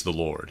 Praise the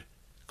Lord.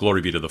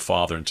 Glory be to the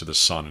Father, and to the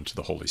Son, and to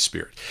the Holy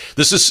Spirit.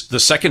 This is the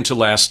second to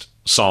last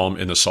psalm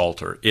in the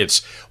Psalter.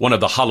 It's one of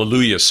the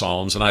Hallelujah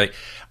Psalms, and I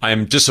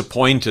am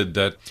disappointed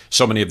that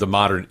so many of the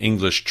modern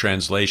English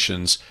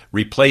translations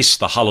replace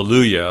the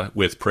Hallelujah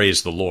with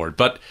Praise the Lord.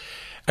 But,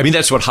 I mean,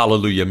 that's what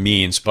Hallelujah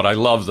means, but I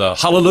love the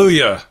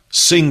Hallelujah,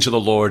 sing to the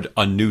Lord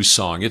a new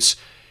song. It's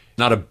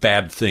not a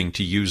bad thing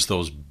to use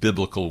those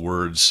biblical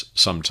words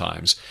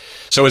sometimes.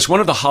 So it's one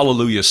of the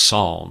Hallelujah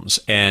Psalms,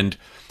 and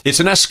it's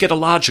an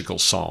eschatological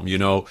psalm,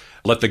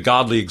 let the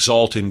godly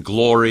exalt in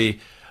glory,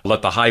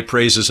 let the high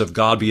praises of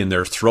God be in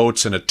their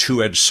throats and a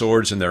two-edged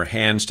swords in their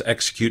hands to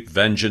execute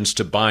vengeance,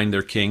 to bind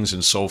their kings,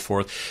 and so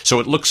forth. So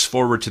it looks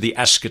forward to the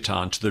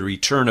eschaton, to the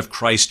return of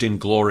Christ in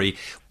glory,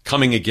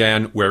 coming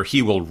again where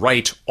he will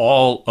right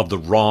all of the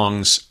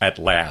wrongs at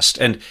last.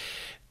 And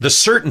the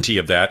certainty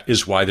of that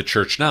is why the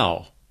church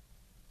now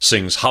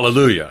sings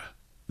Hallelujah,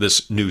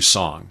 this new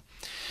song.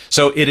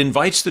 So it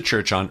invites the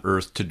church on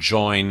earth to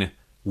join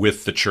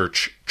with the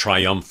church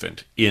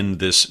triumphant in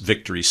this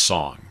victory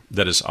song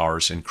that is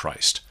ours in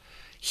Christ.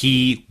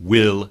 He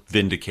will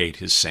vindicate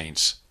his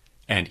saints,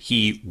 and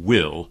he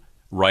will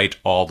right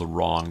all the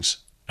wrongs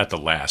at the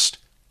last.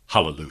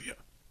 Hallelujah.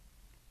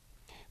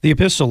 The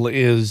epistle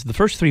is the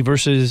first three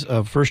verses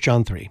of 1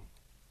 John 3.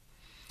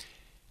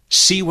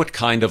 See what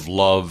kind of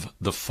love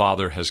the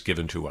Father has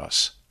given to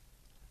us,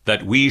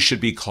 that we should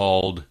be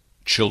called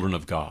children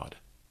of God.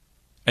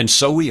 And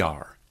so we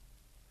are.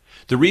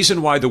 The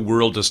reason why the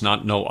world does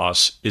not know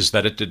us is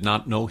that it did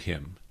not know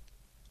him.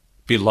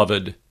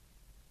 Beloved,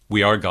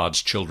 we are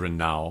God's children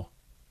now,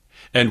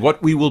 and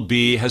what we will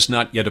be has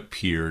not yet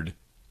appeared,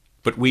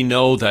 but we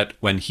know that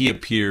when he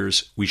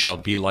appears, we shall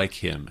be like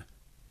him,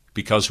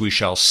 because we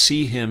shall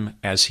see him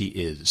as he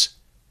is.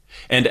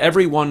 And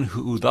everyone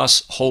who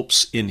thus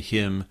hopes in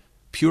him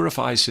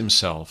purifies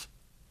himself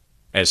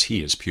as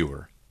he is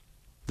pure.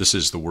 This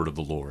is the word of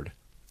the Lord.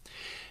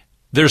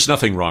 There's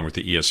nothing wrong with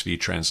the ESV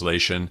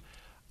translation.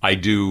 I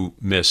do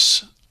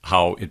miss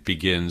how it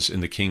begins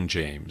in the King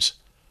James.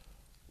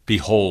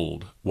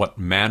 Behold, what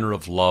manner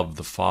of love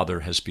the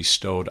Father has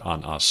bestowed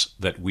on us,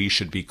 that we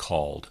should be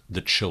called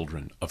the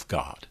children of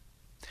God.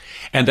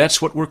 And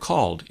that's what we're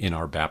called in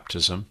our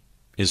baptism,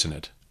 isn't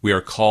it? We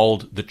are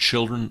called the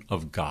children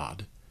of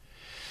God.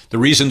 The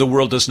reason the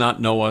world does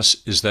not know us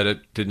is that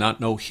it did not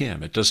know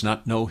him. It does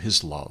not know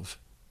his love,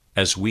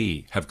 as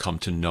we have come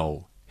to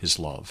know his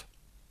love.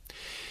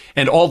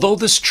 And although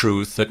this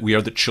truth that we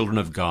are the children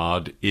of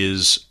God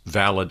is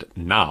valid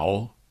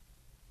now,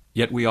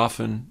 yet we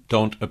often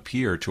don't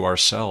appear to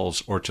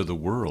ourselves or to the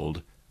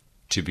world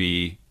to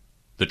be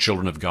the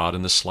children of God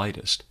in the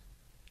slightest.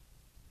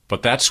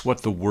 But that's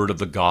what the word of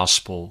the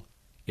gospel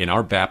in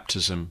our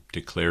baptism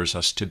declares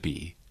us to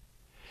be.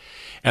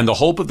 And the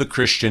hope of the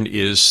Christian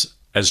is,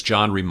 as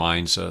John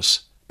reminds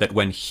us, that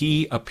when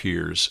he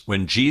appears,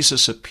 when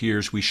Jesus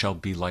appears, we shall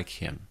be like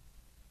him.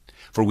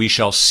 For we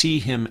shall see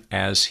him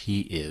as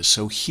he is.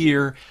 So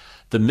here,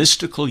 the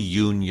mystical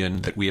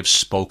union that we have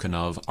spoken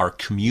of, our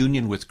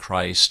communion with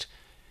Christ,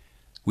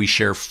 we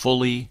share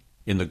fully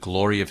in the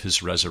glory of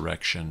his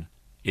resurrection.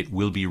 It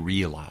will be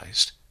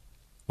realized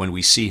when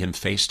we see him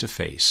face to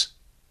face.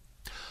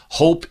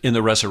 Hope in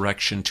the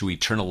resurrection to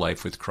eternal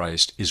life with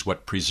Christ is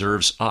what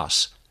preserves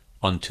us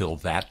until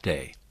that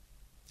day.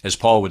 As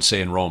Paul would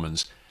say in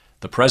Romans,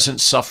 the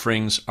present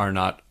sufferings are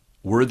not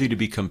worthy to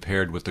be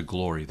compared with the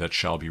glory that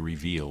shall be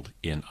revealed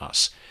in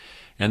us.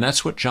 And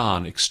that's what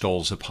John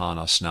extols upon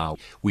us now.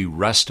 We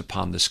rest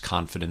upon this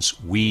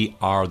confidence. We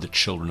are the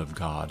children of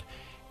God.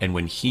 And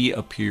when he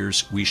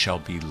appears, we shall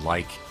be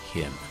like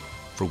him,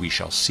 for we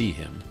shall see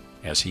him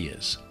as he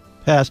is.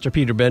 Pastor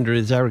Peter Bender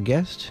is our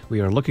guest. We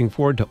are looking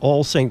forward to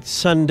All Saints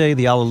Sunday.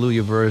 The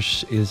Alleluia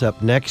verse is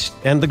up next,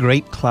 and the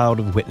great cloud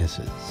of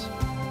witnesses.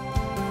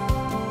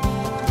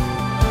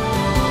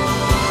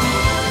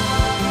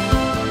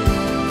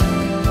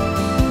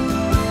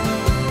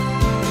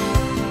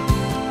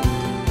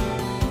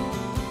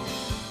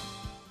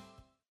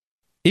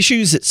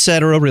 Issues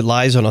Etc.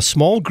 relies on a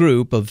small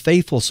group of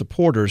faithful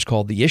supporters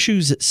called the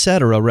Issues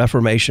Etc.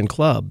 Reformation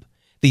Club.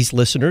 These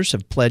listeners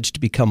have pledged to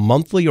become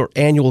monthly or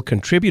annual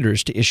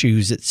contributors to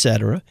Issues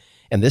Etc.,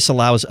 and this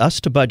allows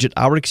us to budget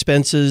our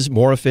expenses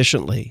more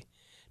efficiently.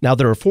 Now,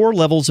 there are 4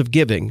 levels of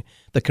giving.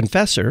 The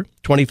Confessor,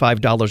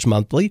 $25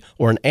 monthly,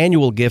 or an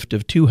annual gift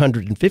of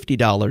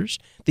 $250.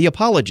 The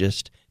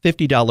Apologist,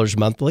 $50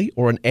 monthly,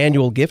 or an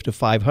annual gift of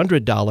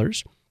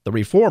 $500. The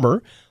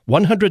Reformer,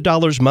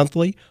 $100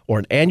 monthly, or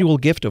an annual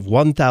gift of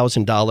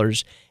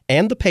 $1,000.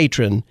 And the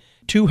Patron,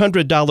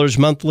 $200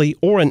 monthly,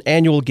 or an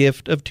annual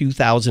gift of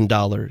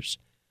 $2,000.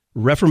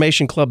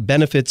 Reformation Club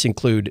benefits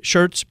include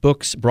shirts,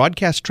 books,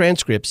 broadcast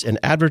transcripts, and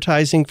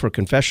advertising for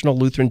confessional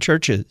Lutheran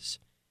churches.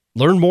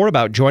 Learn more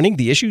about joining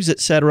the Issues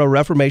Etc.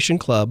 Reformation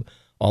Club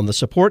on the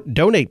Support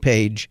Donate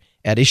page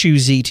at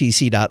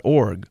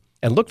issuesetc.org,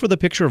 and look for the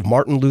picture of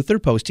Martin Luther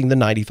posting the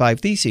 95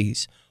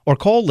 Theses, or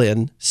call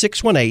Lynn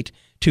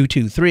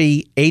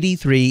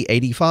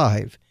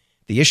 618-223-8385.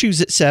 The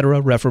Issues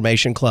Etc.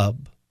 Reformation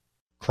Club.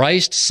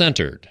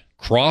 Christ-centered,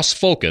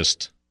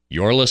 cross-focused,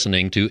 you're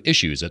listening to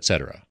Issues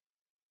Etc.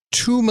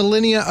 2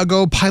 millennia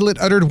ago, Pilate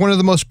uttered one of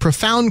the most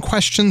profound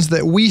questions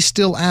that we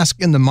still ask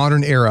in the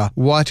modern era.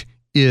 What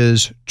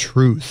is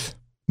truth?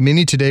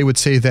 Many today would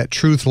say that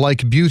truth,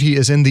 like beauty,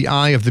 is in the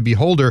eye of the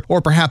beholder,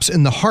 or perhaps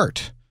in the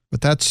heart. But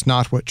that's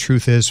not what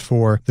truth is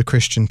for the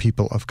Christian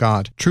people of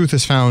God. Truth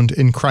is found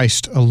in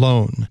Christ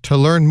alone. To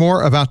learn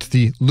more about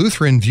the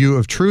Lutheran view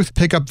of truth,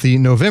 pick up the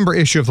November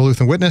issue of the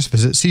Lutheran Witness.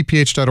 Visit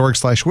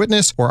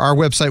cph.org/witness or our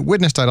website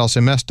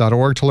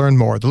witness.lcms.org to learn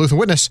more. The Lutheran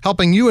Witness,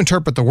 helping you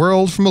interpret the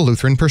world from a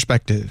Lutheran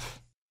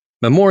perspective.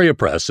 Memoria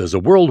Press is a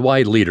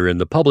worldwide leader in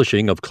the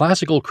publishing of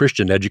classical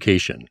Christian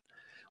education.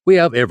 We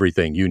have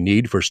everything you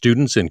need for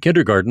students in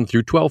kindergarten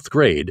through 12th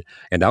grade,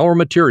 and our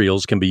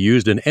materials can be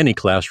used in any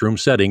classroom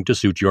setting to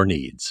suit your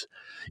needs.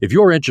 If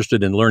you're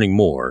interested in learning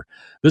more,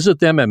 visit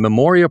them at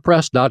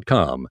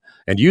memoriapress.com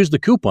and use the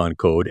coupon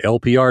code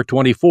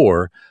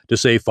LPR24 to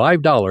save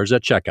 $5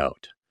 at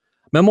checkout.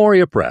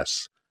 Memoria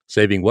Press,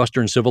 saving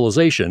Western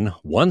civilization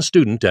one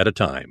student at a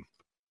time.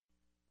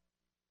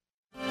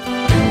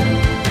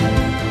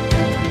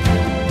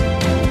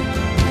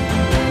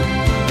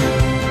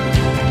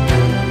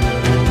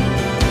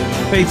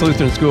 Faith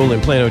Lutheran School in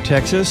Plano,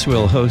 Texas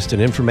will host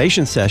an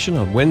information session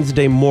on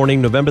Wednesday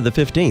morning, November the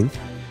 15th.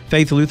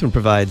 Faith Lutheran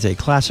provides a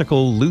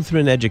classical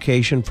Lutheran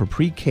education for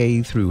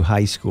pre-K through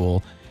high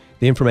school.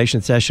 The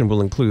information session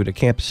will include a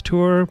campus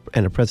tour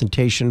and a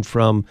presentation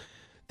from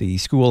the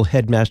school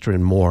headmaster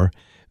and more.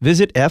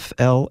 Visit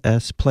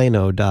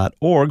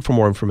flsplano.org for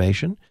more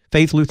information.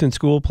 Faith Lutheran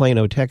School,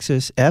 Plano,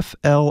 Texas,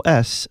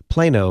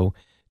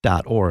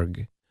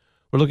 flsplano.org.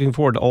 We're looking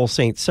forward to All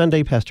Saints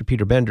Sunday. Pastor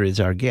Peter Bender is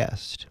our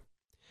guest.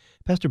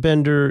 Pastor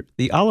Bender,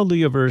 the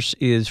Alleluia verse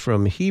is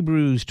from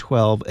Hebrews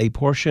 12, a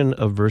portion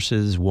of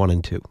verses 1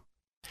 and 2.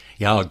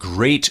 Yeah, a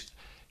great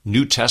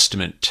New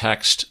Testament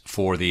text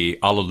for the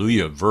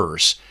Alleluia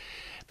verse,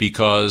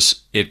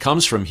 because it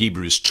comes from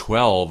Hebrews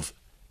 12,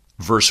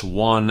 verse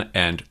 1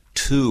 and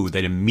 2,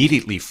 that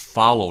immediately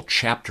follow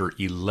chapter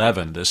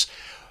 11, this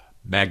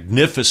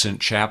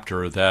magnificent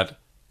chapter that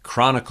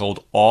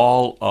chronicled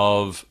all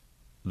of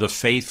the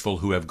faithful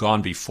who have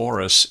gone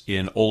before us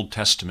in Old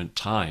Testament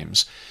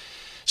times.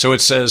 So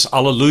it says,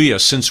 Alleluia,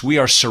 since we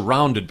are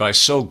surrounded by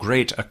so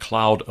great a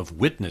cloud of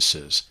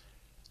witnesses,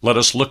 let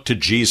us look to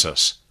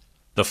Jesus,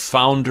 the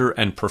founder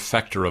and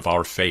perfecter of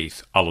our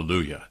faith.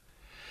 Alleluia.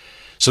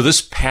 So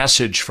this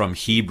passage from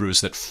Hebrews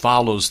that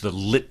follows the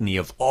litany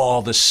of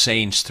all the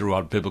saints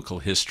throughout biblical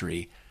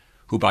history,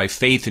 who by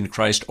faith in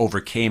Christ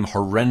overcame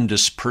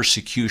horrendous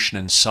persecution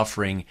and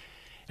suffering,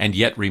 and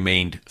yet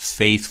remained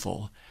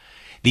faithful.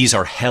 These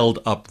are held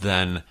up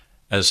then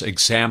as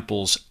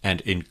examples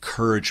and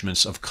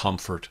encouragements of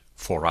comfort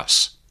for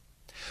us.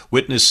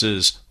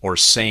 Witnesses or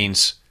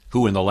saints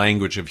who, in the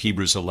language of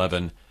Hebrews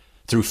 11,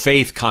 through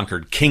faith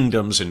conquered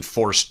kingdoms,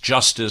 enforced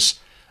justice,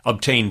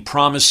 obtained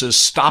promises,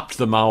 stopped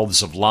the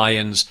mouths of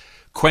lions,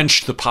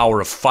 quenched the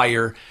power of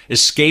fire,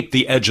 escaped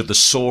the edge of the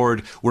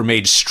sword, were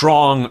made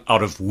strong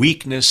out of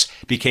weakness,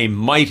 became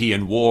mighty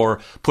in war,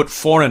 put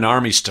foreign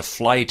armies to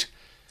flight.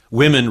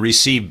 Women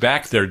received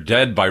back their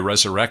dead by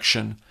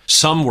resurrection.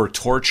 Some were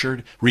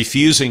tortured,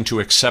 refusing to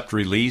accept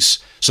release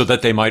so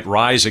that they might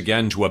rise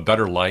again to a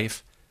better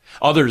life.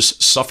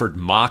 Others suffered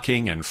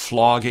mocking and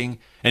flogging,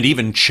 and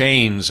even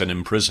chains and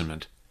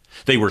imprisonment.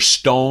 They were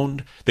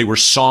stoned, they were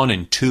sawn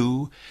in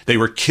two, they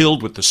were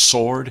killed with the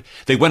sword,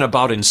 they went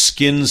about in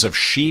skins of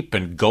sheep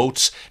and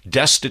goats,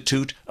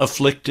 destitute,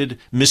 afflicted,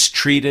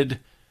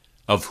 mistreated,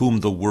 of whom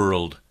the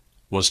world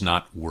was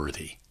not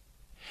worthy.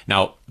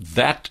 Now,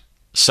 that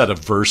set of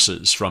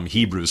verses from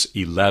Hebrews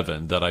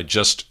 11 that I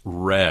just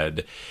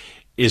read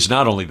is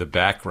not only the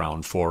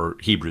background for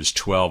Hebrews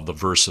 12, the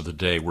verse of the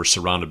day, we're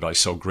surrounded by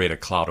so great a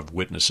cloud of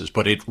witnesses,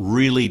 but it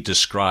really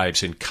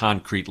describes in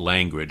concrete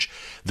language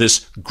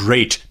this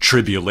great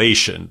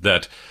tribulation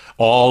that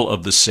all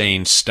of the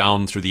saints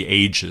down through the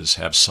ages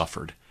have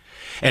suffered.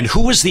 And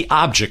who is the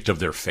object of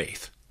their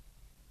faith?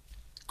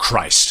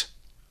 Christ.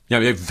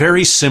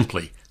 Very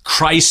simply,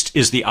 Christ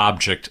is the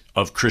object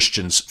of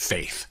Christians'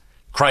 faith.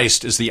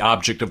 Christ is the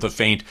object of the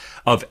faith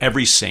of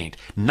every saint.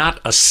 Not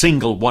a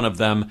single one of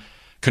them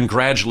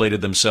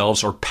congratulated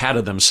themselves or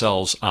patted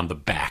themselves on the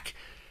back.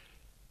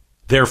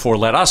 Therefore,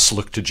 let us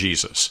look to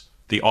Jesus,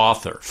 the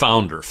author,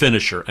 founder,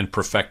 finisher, and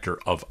perfecter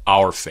of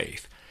our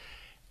faith.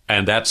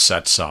 And that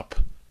sets up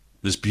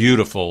this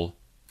beautiful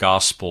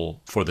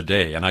gospel for the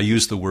day. And I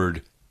use the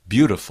word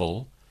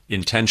beautiful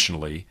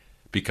intentionally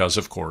because,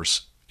 of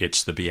course,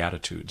 it's the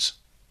Beatitudes.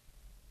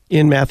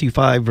 In Matthew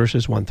 5,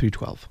 verses 1 through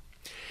 12.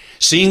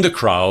 Seeing the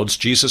crowds,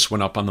 Jesus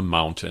went up on the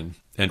mountain,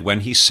 and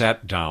when he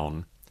sat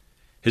down,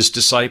 his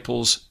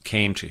disciples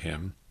came to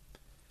him,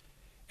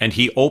 and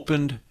he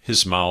opened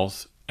his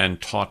mouth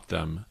and taught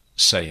them,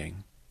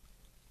 saying,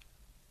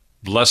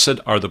 Blessed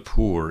are the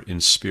poor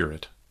in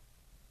spirit,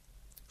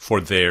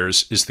 for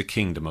theirs is the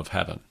kingdom of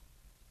heaven.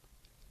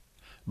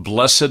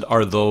 Blessed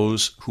are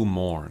those who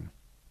mourn,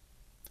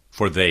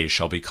 for they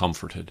shall be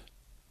comforted.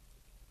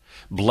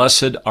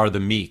 Blessed are the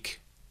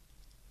meek,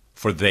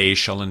 for they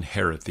shall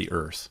inherit the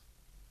earth.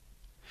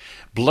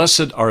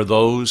 Blessed are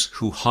those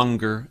who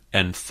hunger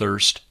and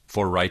thirst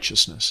for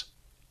righteousness,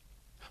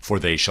 for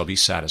they shall be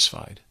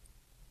satisfied.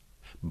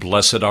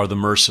 Blessed are the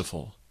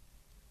merciful,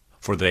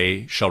 for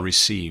they shall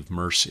receive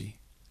mercy.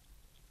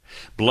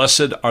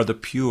 Blessed are the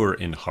pure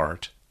in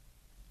heart,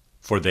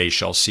 for they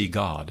shall see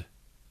God.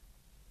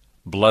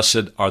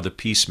 Blessed are the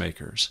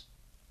peacemakers,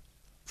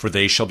 for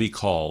they shall be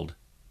called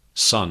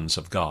sons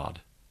of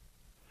God.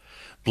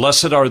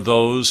 Blessed are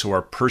those who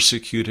are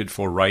persecuted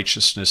for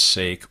righteousness'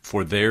 sake,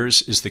 for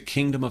theirs is the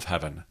kingdom of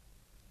heaven.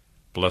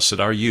 Blessed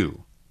are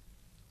you,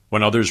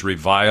 when others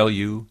revile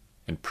you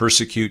and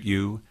persecute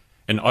you,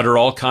 and utter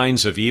all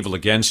kinds of evil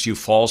against you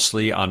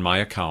falsely on my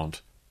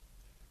account.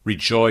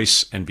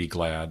 Rejoice and be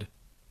glad,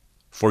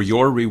 for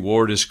your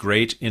reward is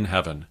great in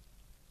heaven,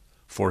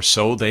 for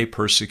so they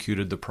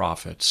persecuted the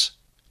prophets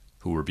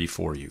who were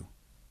before you.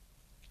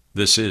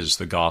 This is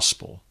the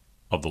gospel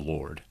of the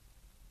Lord.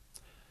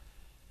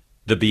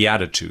 The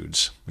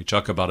Beatitudes. We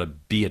talk about a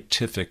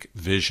beatific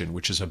vision,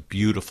 which is a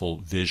beautiful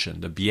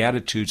vision. The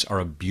Beatitudes are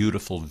a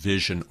beautiful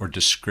vision or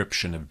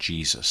description of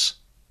Jesus.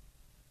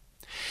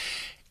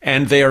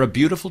 And they are a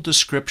beautiful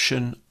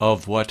description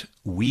of what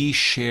we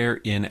share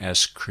in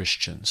as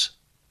Christians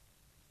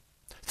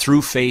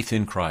through faith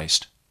in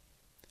Christ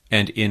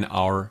and in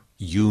our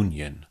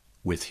union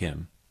with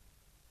Him.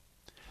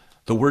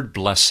 The word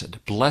blessed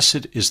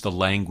is the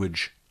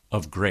language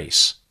of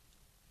grace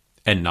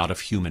and not of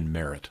human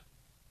merit.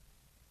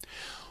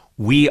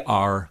 We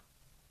are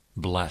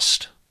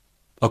blessed,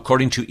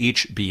 according to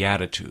each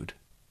beatitude,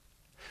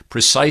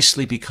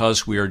 precisely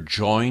because we are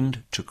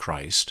joined to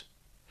Christ,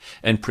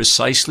 and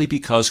precisely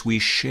because we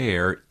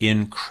share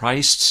in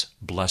Christ's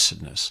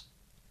blessedness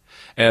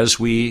as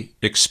we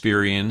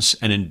experience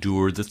and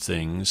endure the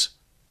things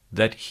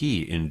that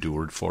He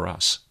endured for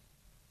us.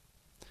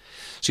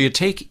 So you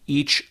take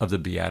each of the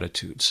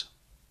Beatitudes.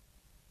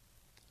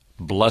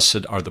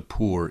 Blessed are the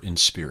poor in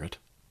spirit.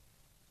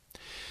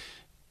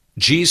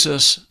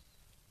 Jesus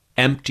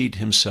emptied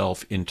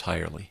himself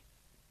entirely,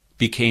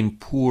 became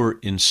poor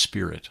in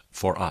spirit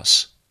for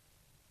us.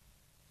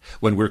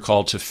 When we're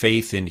called to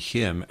faith in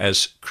Him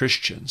as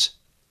Christians,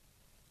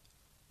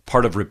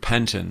 part of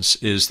repentance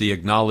is the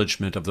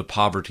acknowledgement of the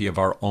poverty of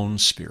our own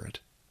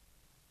spirit.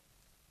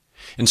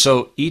 And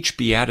so each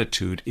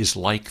beatitude is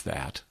like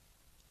that.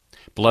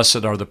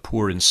 Blessed are the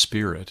poor in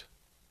spirit.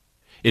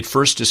 It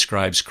first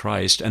describes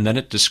Christ, and then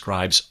it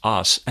describes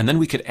us. And then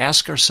we could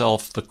ask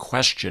ourselves the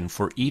question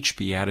for each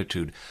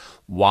beatitude,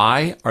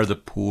 why are the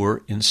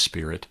poor in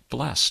spirit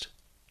blessed?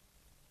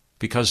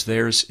 Because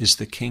theirs is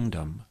the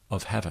kingdom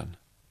of heaven.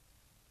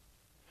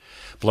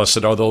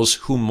 Blessed are those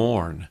who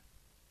mourn.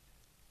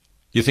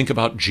 You think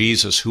about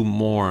Jesus who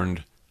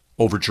mourned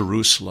over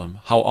Jerusalem.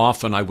 How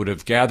often I would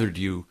have gathered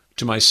you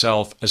to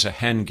myself as a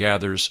hen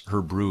gathers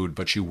her brood,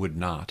 but you would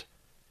not.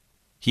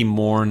 He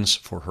mourns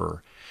for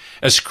her.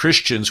 As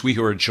Christians, we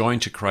who are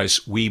joined to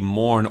Christ, we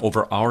mourn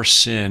over our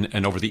sin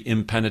and over the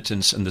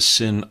impenitence and the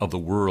sin of the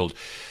world.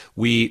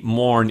 We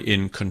mourn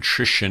in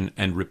contrition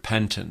and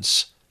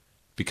repentance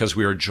because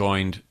we are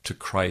joined to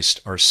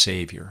Christ our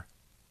Savior.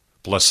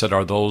 Blessed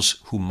are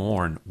those who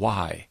mourn.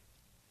 Why?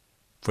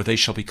 For they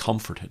shall be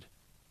comforted,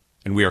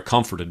 and we are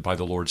comforted by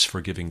the Lord's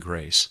forgiving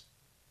grace.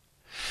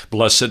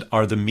 Blessed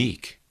are the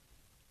meek,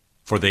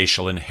 for they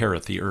shall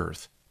inherit the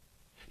earth.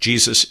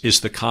 Jesus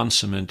is the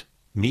consummate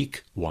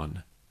meek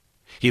one.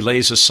 He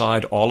lays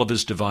aside all of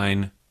his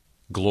divine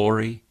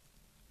glory,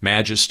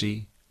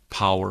 majesty,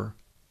 power.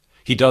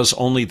 He does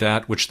only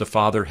that which the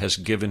Father has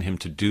given him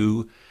to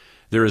do.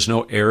 There is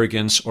no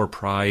arrogance or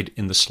pride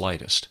in the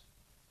slightest.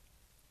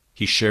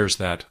 He shares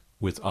that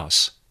with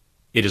us.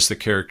 It is the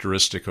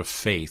characteristic of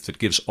faith that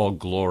gives all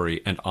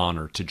glory and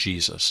honor to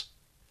Jesus.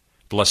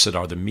 Blessed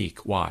are the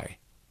meek. Why?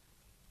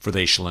 For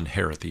they shall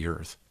inherit the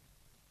earth.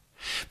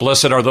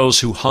 Blessed are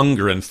those who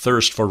hunger and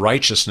thirst for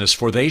righteousness,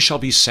 for they shall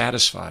be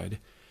satisfied.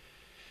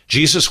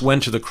 Jesus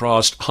went to the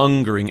cross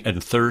hungering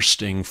and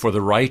thirsting for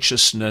the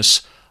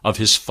righteousness of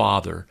his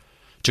Father,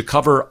 to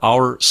cover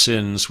our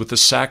sins with the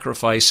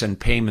sacrifice and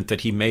payment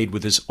that he made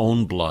with his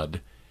own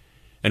blood.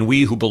 And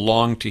we who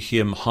belong to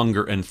him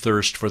hunger and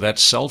thirst for that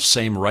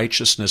selfsame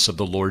righteousness of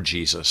the Lord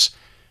Jesus.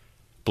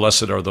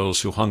 Blessed are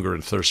those who hunger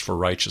and thirst for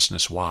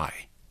righteousness.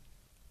 Why?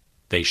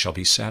 They shall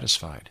be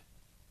satisfied.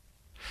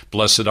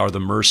 Blessed are the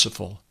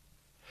merciful.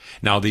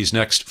 Now these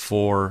next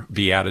 4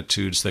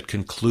 Beatitudes that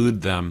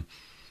conclude them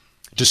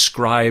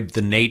describe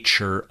the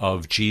nature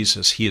of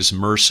Jesus. He is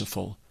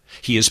merciful.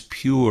 He is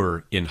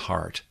pure in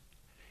heart.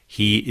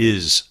 He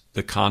is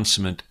the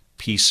consummate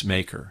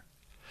peacemaker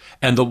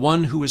and the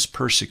one who is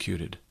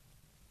persecuted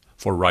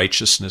for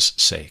righteousness'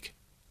 sake.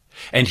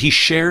 And he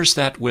shares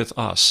that with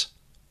us.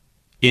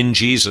 In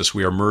Jesus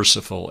we are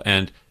merciful,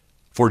 and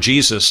for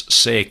Jesus'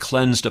 sake,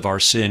 cleansed of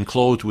our sin,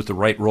 clothed with the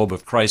right robe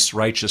of Christ's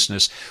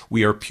righteousness,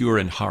 we are pure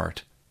in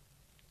heart.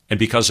 And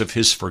because of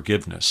his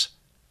forgiveness,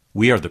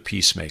 we are the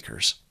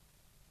peacemakers.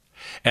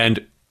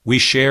 And we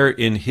share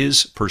in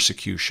his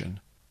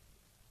persecution,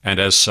 and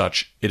as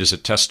such, it is a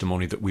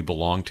testimony that we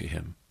belong to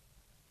him.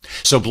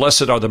 So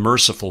blessed are the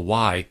merciful.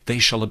 Why? They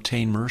shall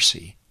obtain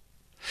mercy.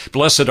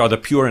 Blessed are the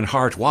pure in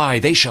heart. Why?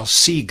 They shall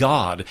see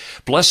God.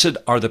 Blessed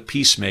are the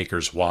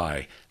peacemakers.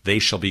 Why? They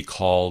shall be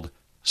called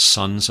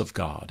sons of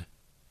God.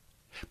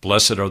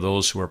 Blessed are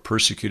those who are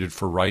persecuted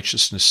for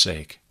righteousness'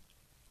 sake.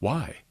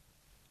 Why?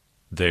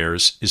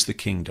 Theirs is the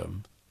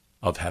kingdom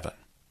of heaven.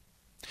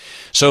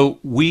 So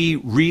we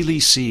really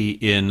see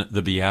in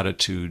the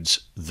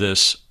Beatitudes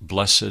this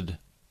blessed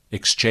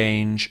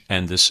exchange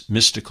and this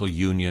mystical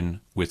union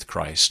with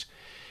Christ.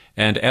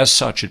 And as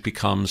such, it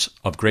becomes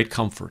of great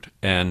comfort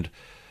and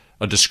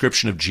a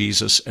description of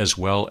Jesus as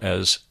well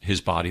as his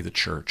body, the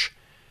church.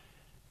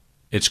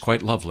 It's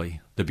quite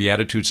lovely. The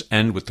Beatitudes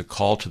end with the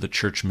call to the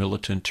church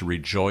militant to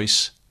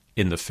rejoice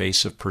in the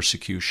face of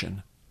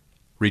persecution.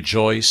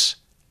 Rejoice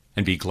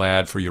and be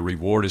glad, for your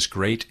reward is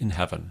great in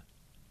heaven,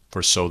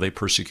 for so they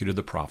persecuted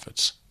the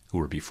prophets who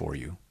were before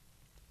you.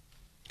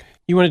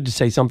 You wanted to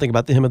say something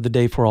about the hymn of the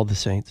day for all the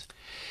saints.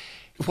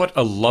 What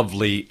a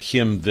lovely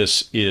hymn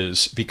this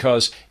is,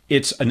 because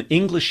it's an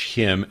English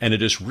hymn and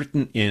it is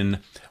written in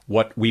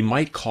what we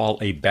might call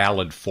a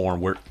ballad form,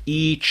 where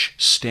each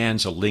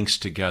stanza links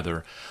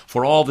together.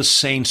 For all the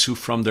saints who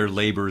from their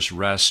labors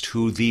rest,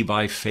 who thee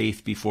by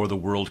faith before the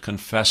world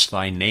confess,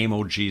 thy name,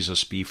 O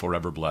Jesus, be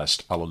forever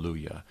blessed.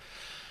 Alleluia.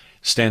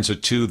 Stanza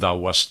 2, thou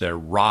wast their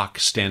rock.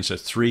 Stanza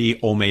 3,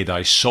 O may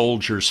thy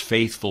soldiers,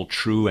 faithful,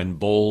 true, and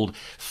bold,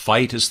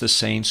 fight as the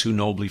saints who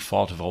nobly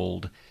fought of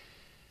old.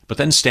 But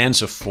then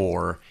stanza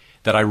 4,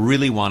 that I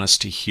really want us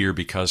to hear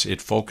because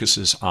it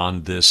focuses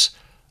on this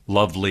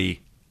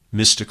lovely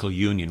mystical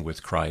union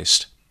with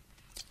Christ.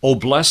 O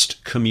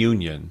blessed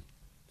communion,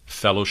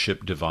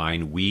 fellowship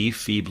divine, we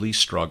feebly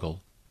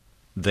struggle,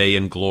 they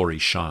in glory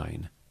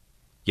shine,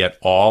 yet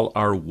all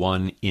are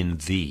one in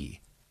thee,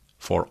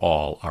 for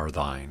all are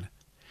thine.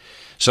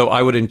 So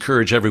I would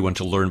encourage everyone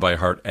to learn by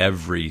heart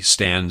every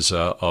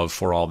stanza of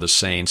For All the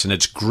Saints, and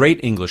it's great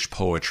English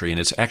poetry, and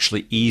it's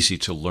actually easy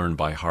to learn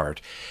by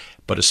heart,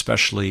 but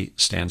especially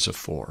stanza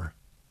 4.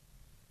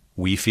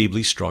 We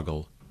feebly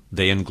struggle,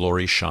 they in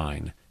glory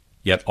shine,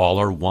 yet all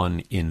are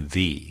one in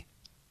thee,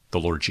 the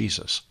Lord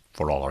Jesus,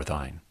 for all are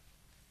thine.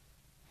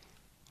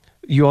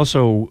 You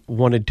also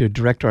wanted to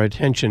direct our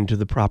attention to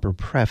the proper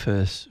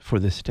preface for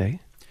this day.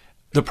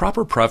 The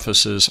proper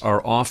prefaces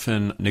are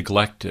often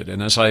neglected,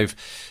 and as I've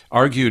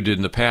argued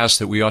in the past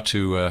that we ought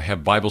to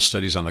have Bible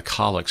studies on the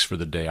collects for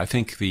the day, I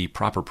think the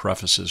proper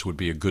prefaces would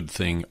be a good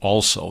thing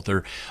also.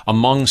 They're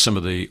among some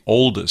of the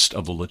oldest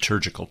of the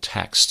liturgical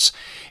texts,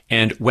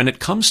 and when it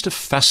comes to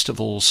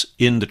festivals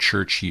in the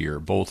church year,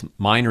 both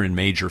minor and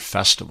major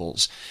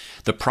festivals,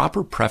 the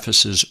proper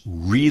prefaces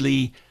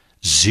really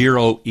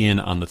zero in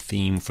on the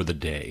theme for the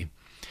day.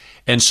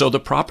 And so the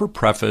proper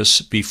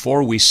preface,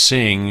 before we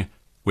sing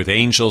with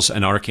angels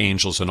and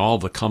archangels and all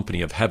the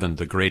company of heaven,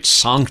 the great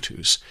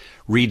Sanctus,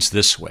 reads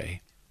this way: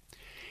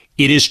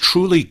 It is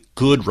truly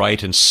good,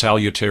 right, and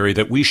salutary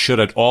that we should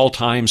at all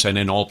times and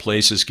in all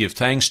places give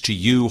thanks to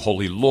you,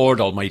 Holy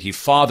Lord, Almighty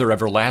Father,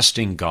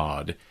 everlasting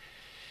God,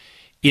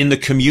 in the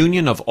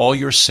communion of all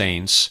your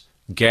saints,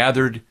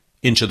 gathered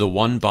into the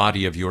one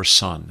body of your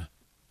Son.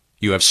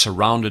 You have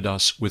surrounded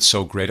us with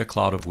so great a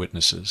cloud of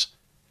witnesses,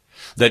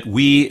 that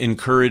we,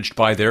 encouraged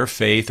by their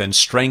faith and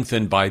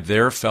strengthened by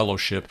their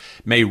fellowship,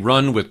 may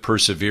run with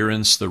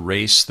perseverance the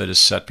race that is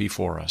set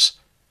before us,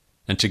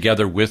 and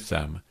together with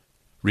them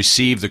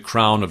receive the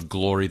crown of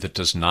glory that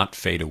does not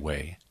fade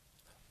away.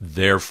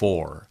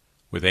 Therefore,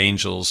 with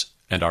angels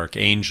and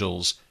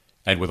archangels,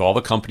 and with all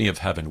the company of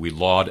heaven, we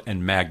laud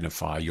and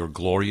magnify your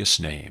glorious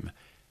name,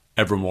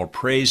 evermore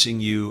praising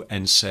you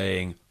and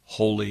saying,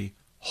 Holy,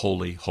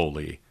 holy,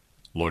 holy,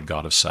 Lord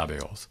God of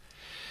Sabaoth.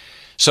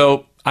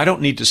 So I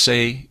don't need to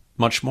say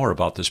much more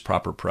about this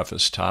proper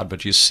preface, Todd,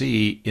 but you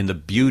see in the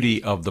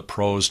beauty of the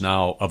prose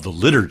now of the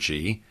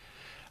liturgy,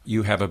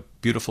 you have a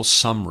beautiful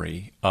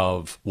summary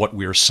of what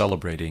we are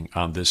celebrating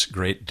on this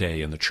great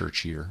day in the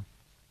church year.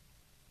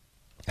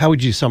 How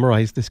would you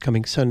summarize this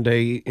coming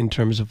Sunday in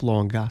terms of law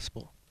and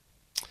gospel?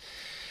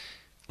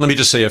 Let me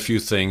just say a few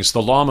things.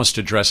 The law must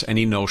address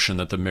any notion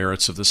that the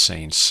merits of the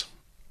saints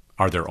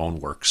are their own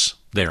works.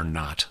 They are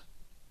not.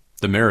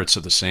 The merits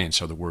of the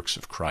saints are the works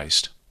of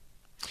Christ.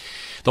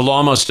 The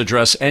law must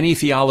address any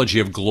theology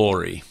of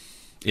glory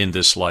in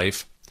this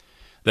life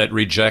that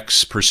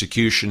rejects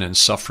persecution and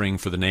suffering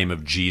for the name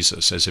of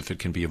Jesus as if it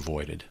can be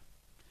avoided.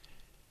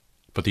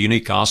 But the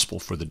unique gospel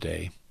for the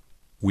day,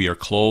 we are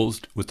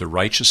clothed with the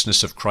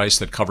righteousness of Christ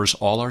that covers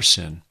all our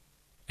sin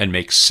and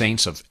makes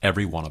saints of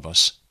every one of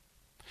us.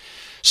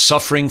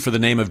 Suffering for the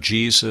name of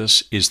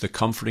Jesus is the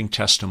comforting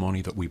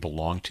testimony that we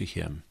belong to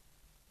him.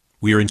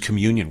 We are in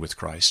communion with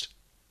Christ,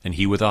 and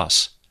he with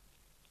us.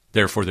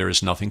 Therefore, there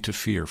is nothing to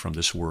fear from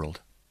this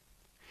world.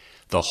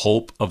 The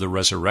hope of the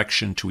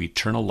resurrection to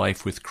eternal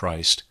life with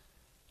Christ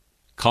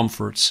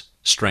comforts,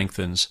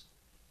 strengthens,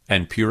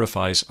 and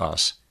purifies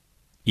us,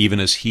 even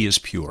as he is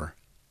pure,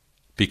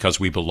 because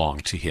we belong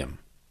to him.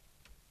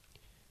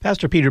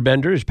 Pastor Peter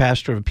Bender is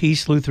pastor of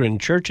Peace Lutheran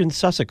Church in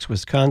Sussex,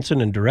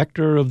 Wisconsin, and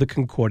director of the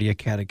Concordia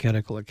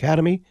Catechetical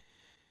Academy.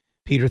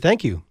 Peter,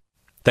 thank you.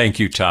 Thank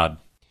you, Todd.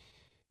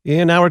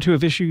 In Hour 2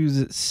 of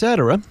Issues,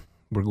 Etc.,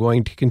 we're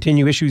going to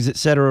continue Issues,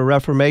 Etc.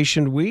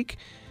 Reformation Week.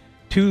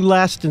 2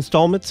 last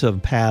installments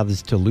of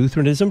Paths to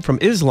Lutheranism from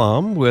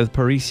Islam with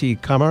Parisi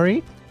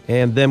Kamari,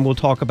 and then we'll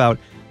talk about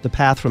the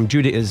path from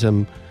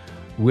Judaism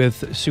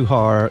with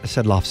Suhar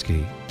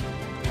Sedlovsky.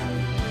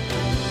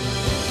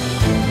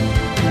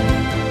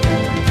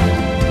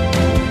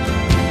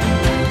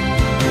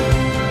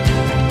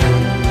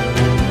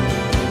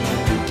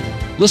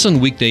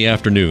 Listen weekday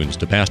afternoons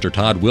to Pastor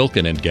Todd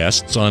Wilkin and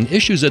guests on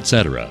Issues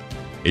Etc.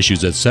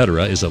 Issues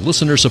Etc. is a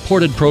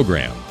listener-supported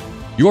program.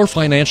 Your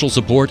financial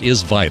support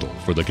is vital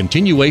for the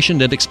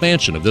continuation and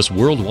expansion of this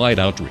worldwide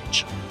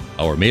outreach.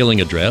 Our mailing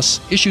address,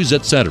 Issues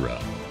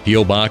Etc.,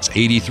 P.O. Box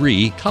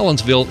 83,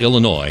 Collinsville,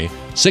 Illinois,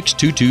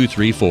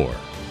 62234.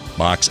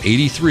 Box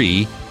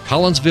 83,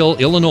 Collinsville,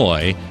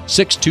 Illinois,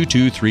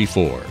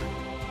 62234.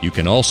 You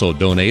can also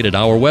donate at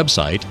our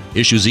website,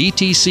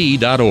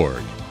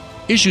 issuesetc.org.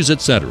 Issues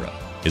Etc.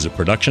 is a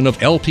production of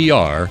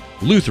LPR,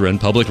 Lutheran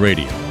Public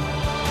Radio.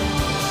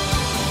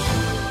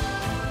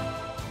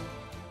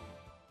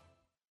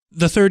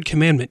 The third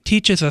commandment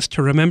teaches us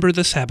to remember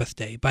the Sabbath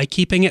day by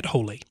keeping it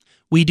holy.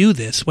 We do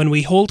this when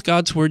we hold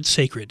God's word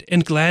sacred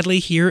and gladly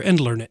hear and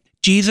learn it.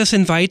 Jesus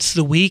invites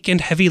the weak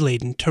and heavy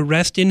laden to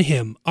rest in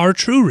him, our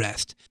true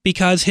rest,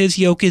 because his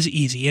yoke is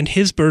easy and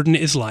his burden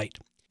is light.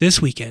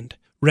 This weekend,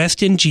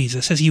 rest in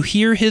Jesus as you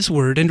hear his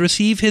word and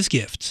receive his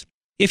gifts.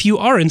 If you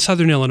are in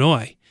Southern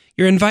Illinois,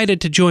 you're invited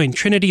to join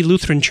Trinity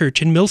Lutheran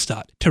Church in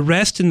Millstadt to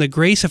rest in the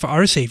grace of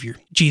our Savior,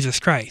 Jesus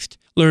Christ.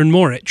 Learn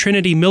more at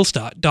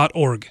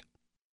trinitymillstadt.org.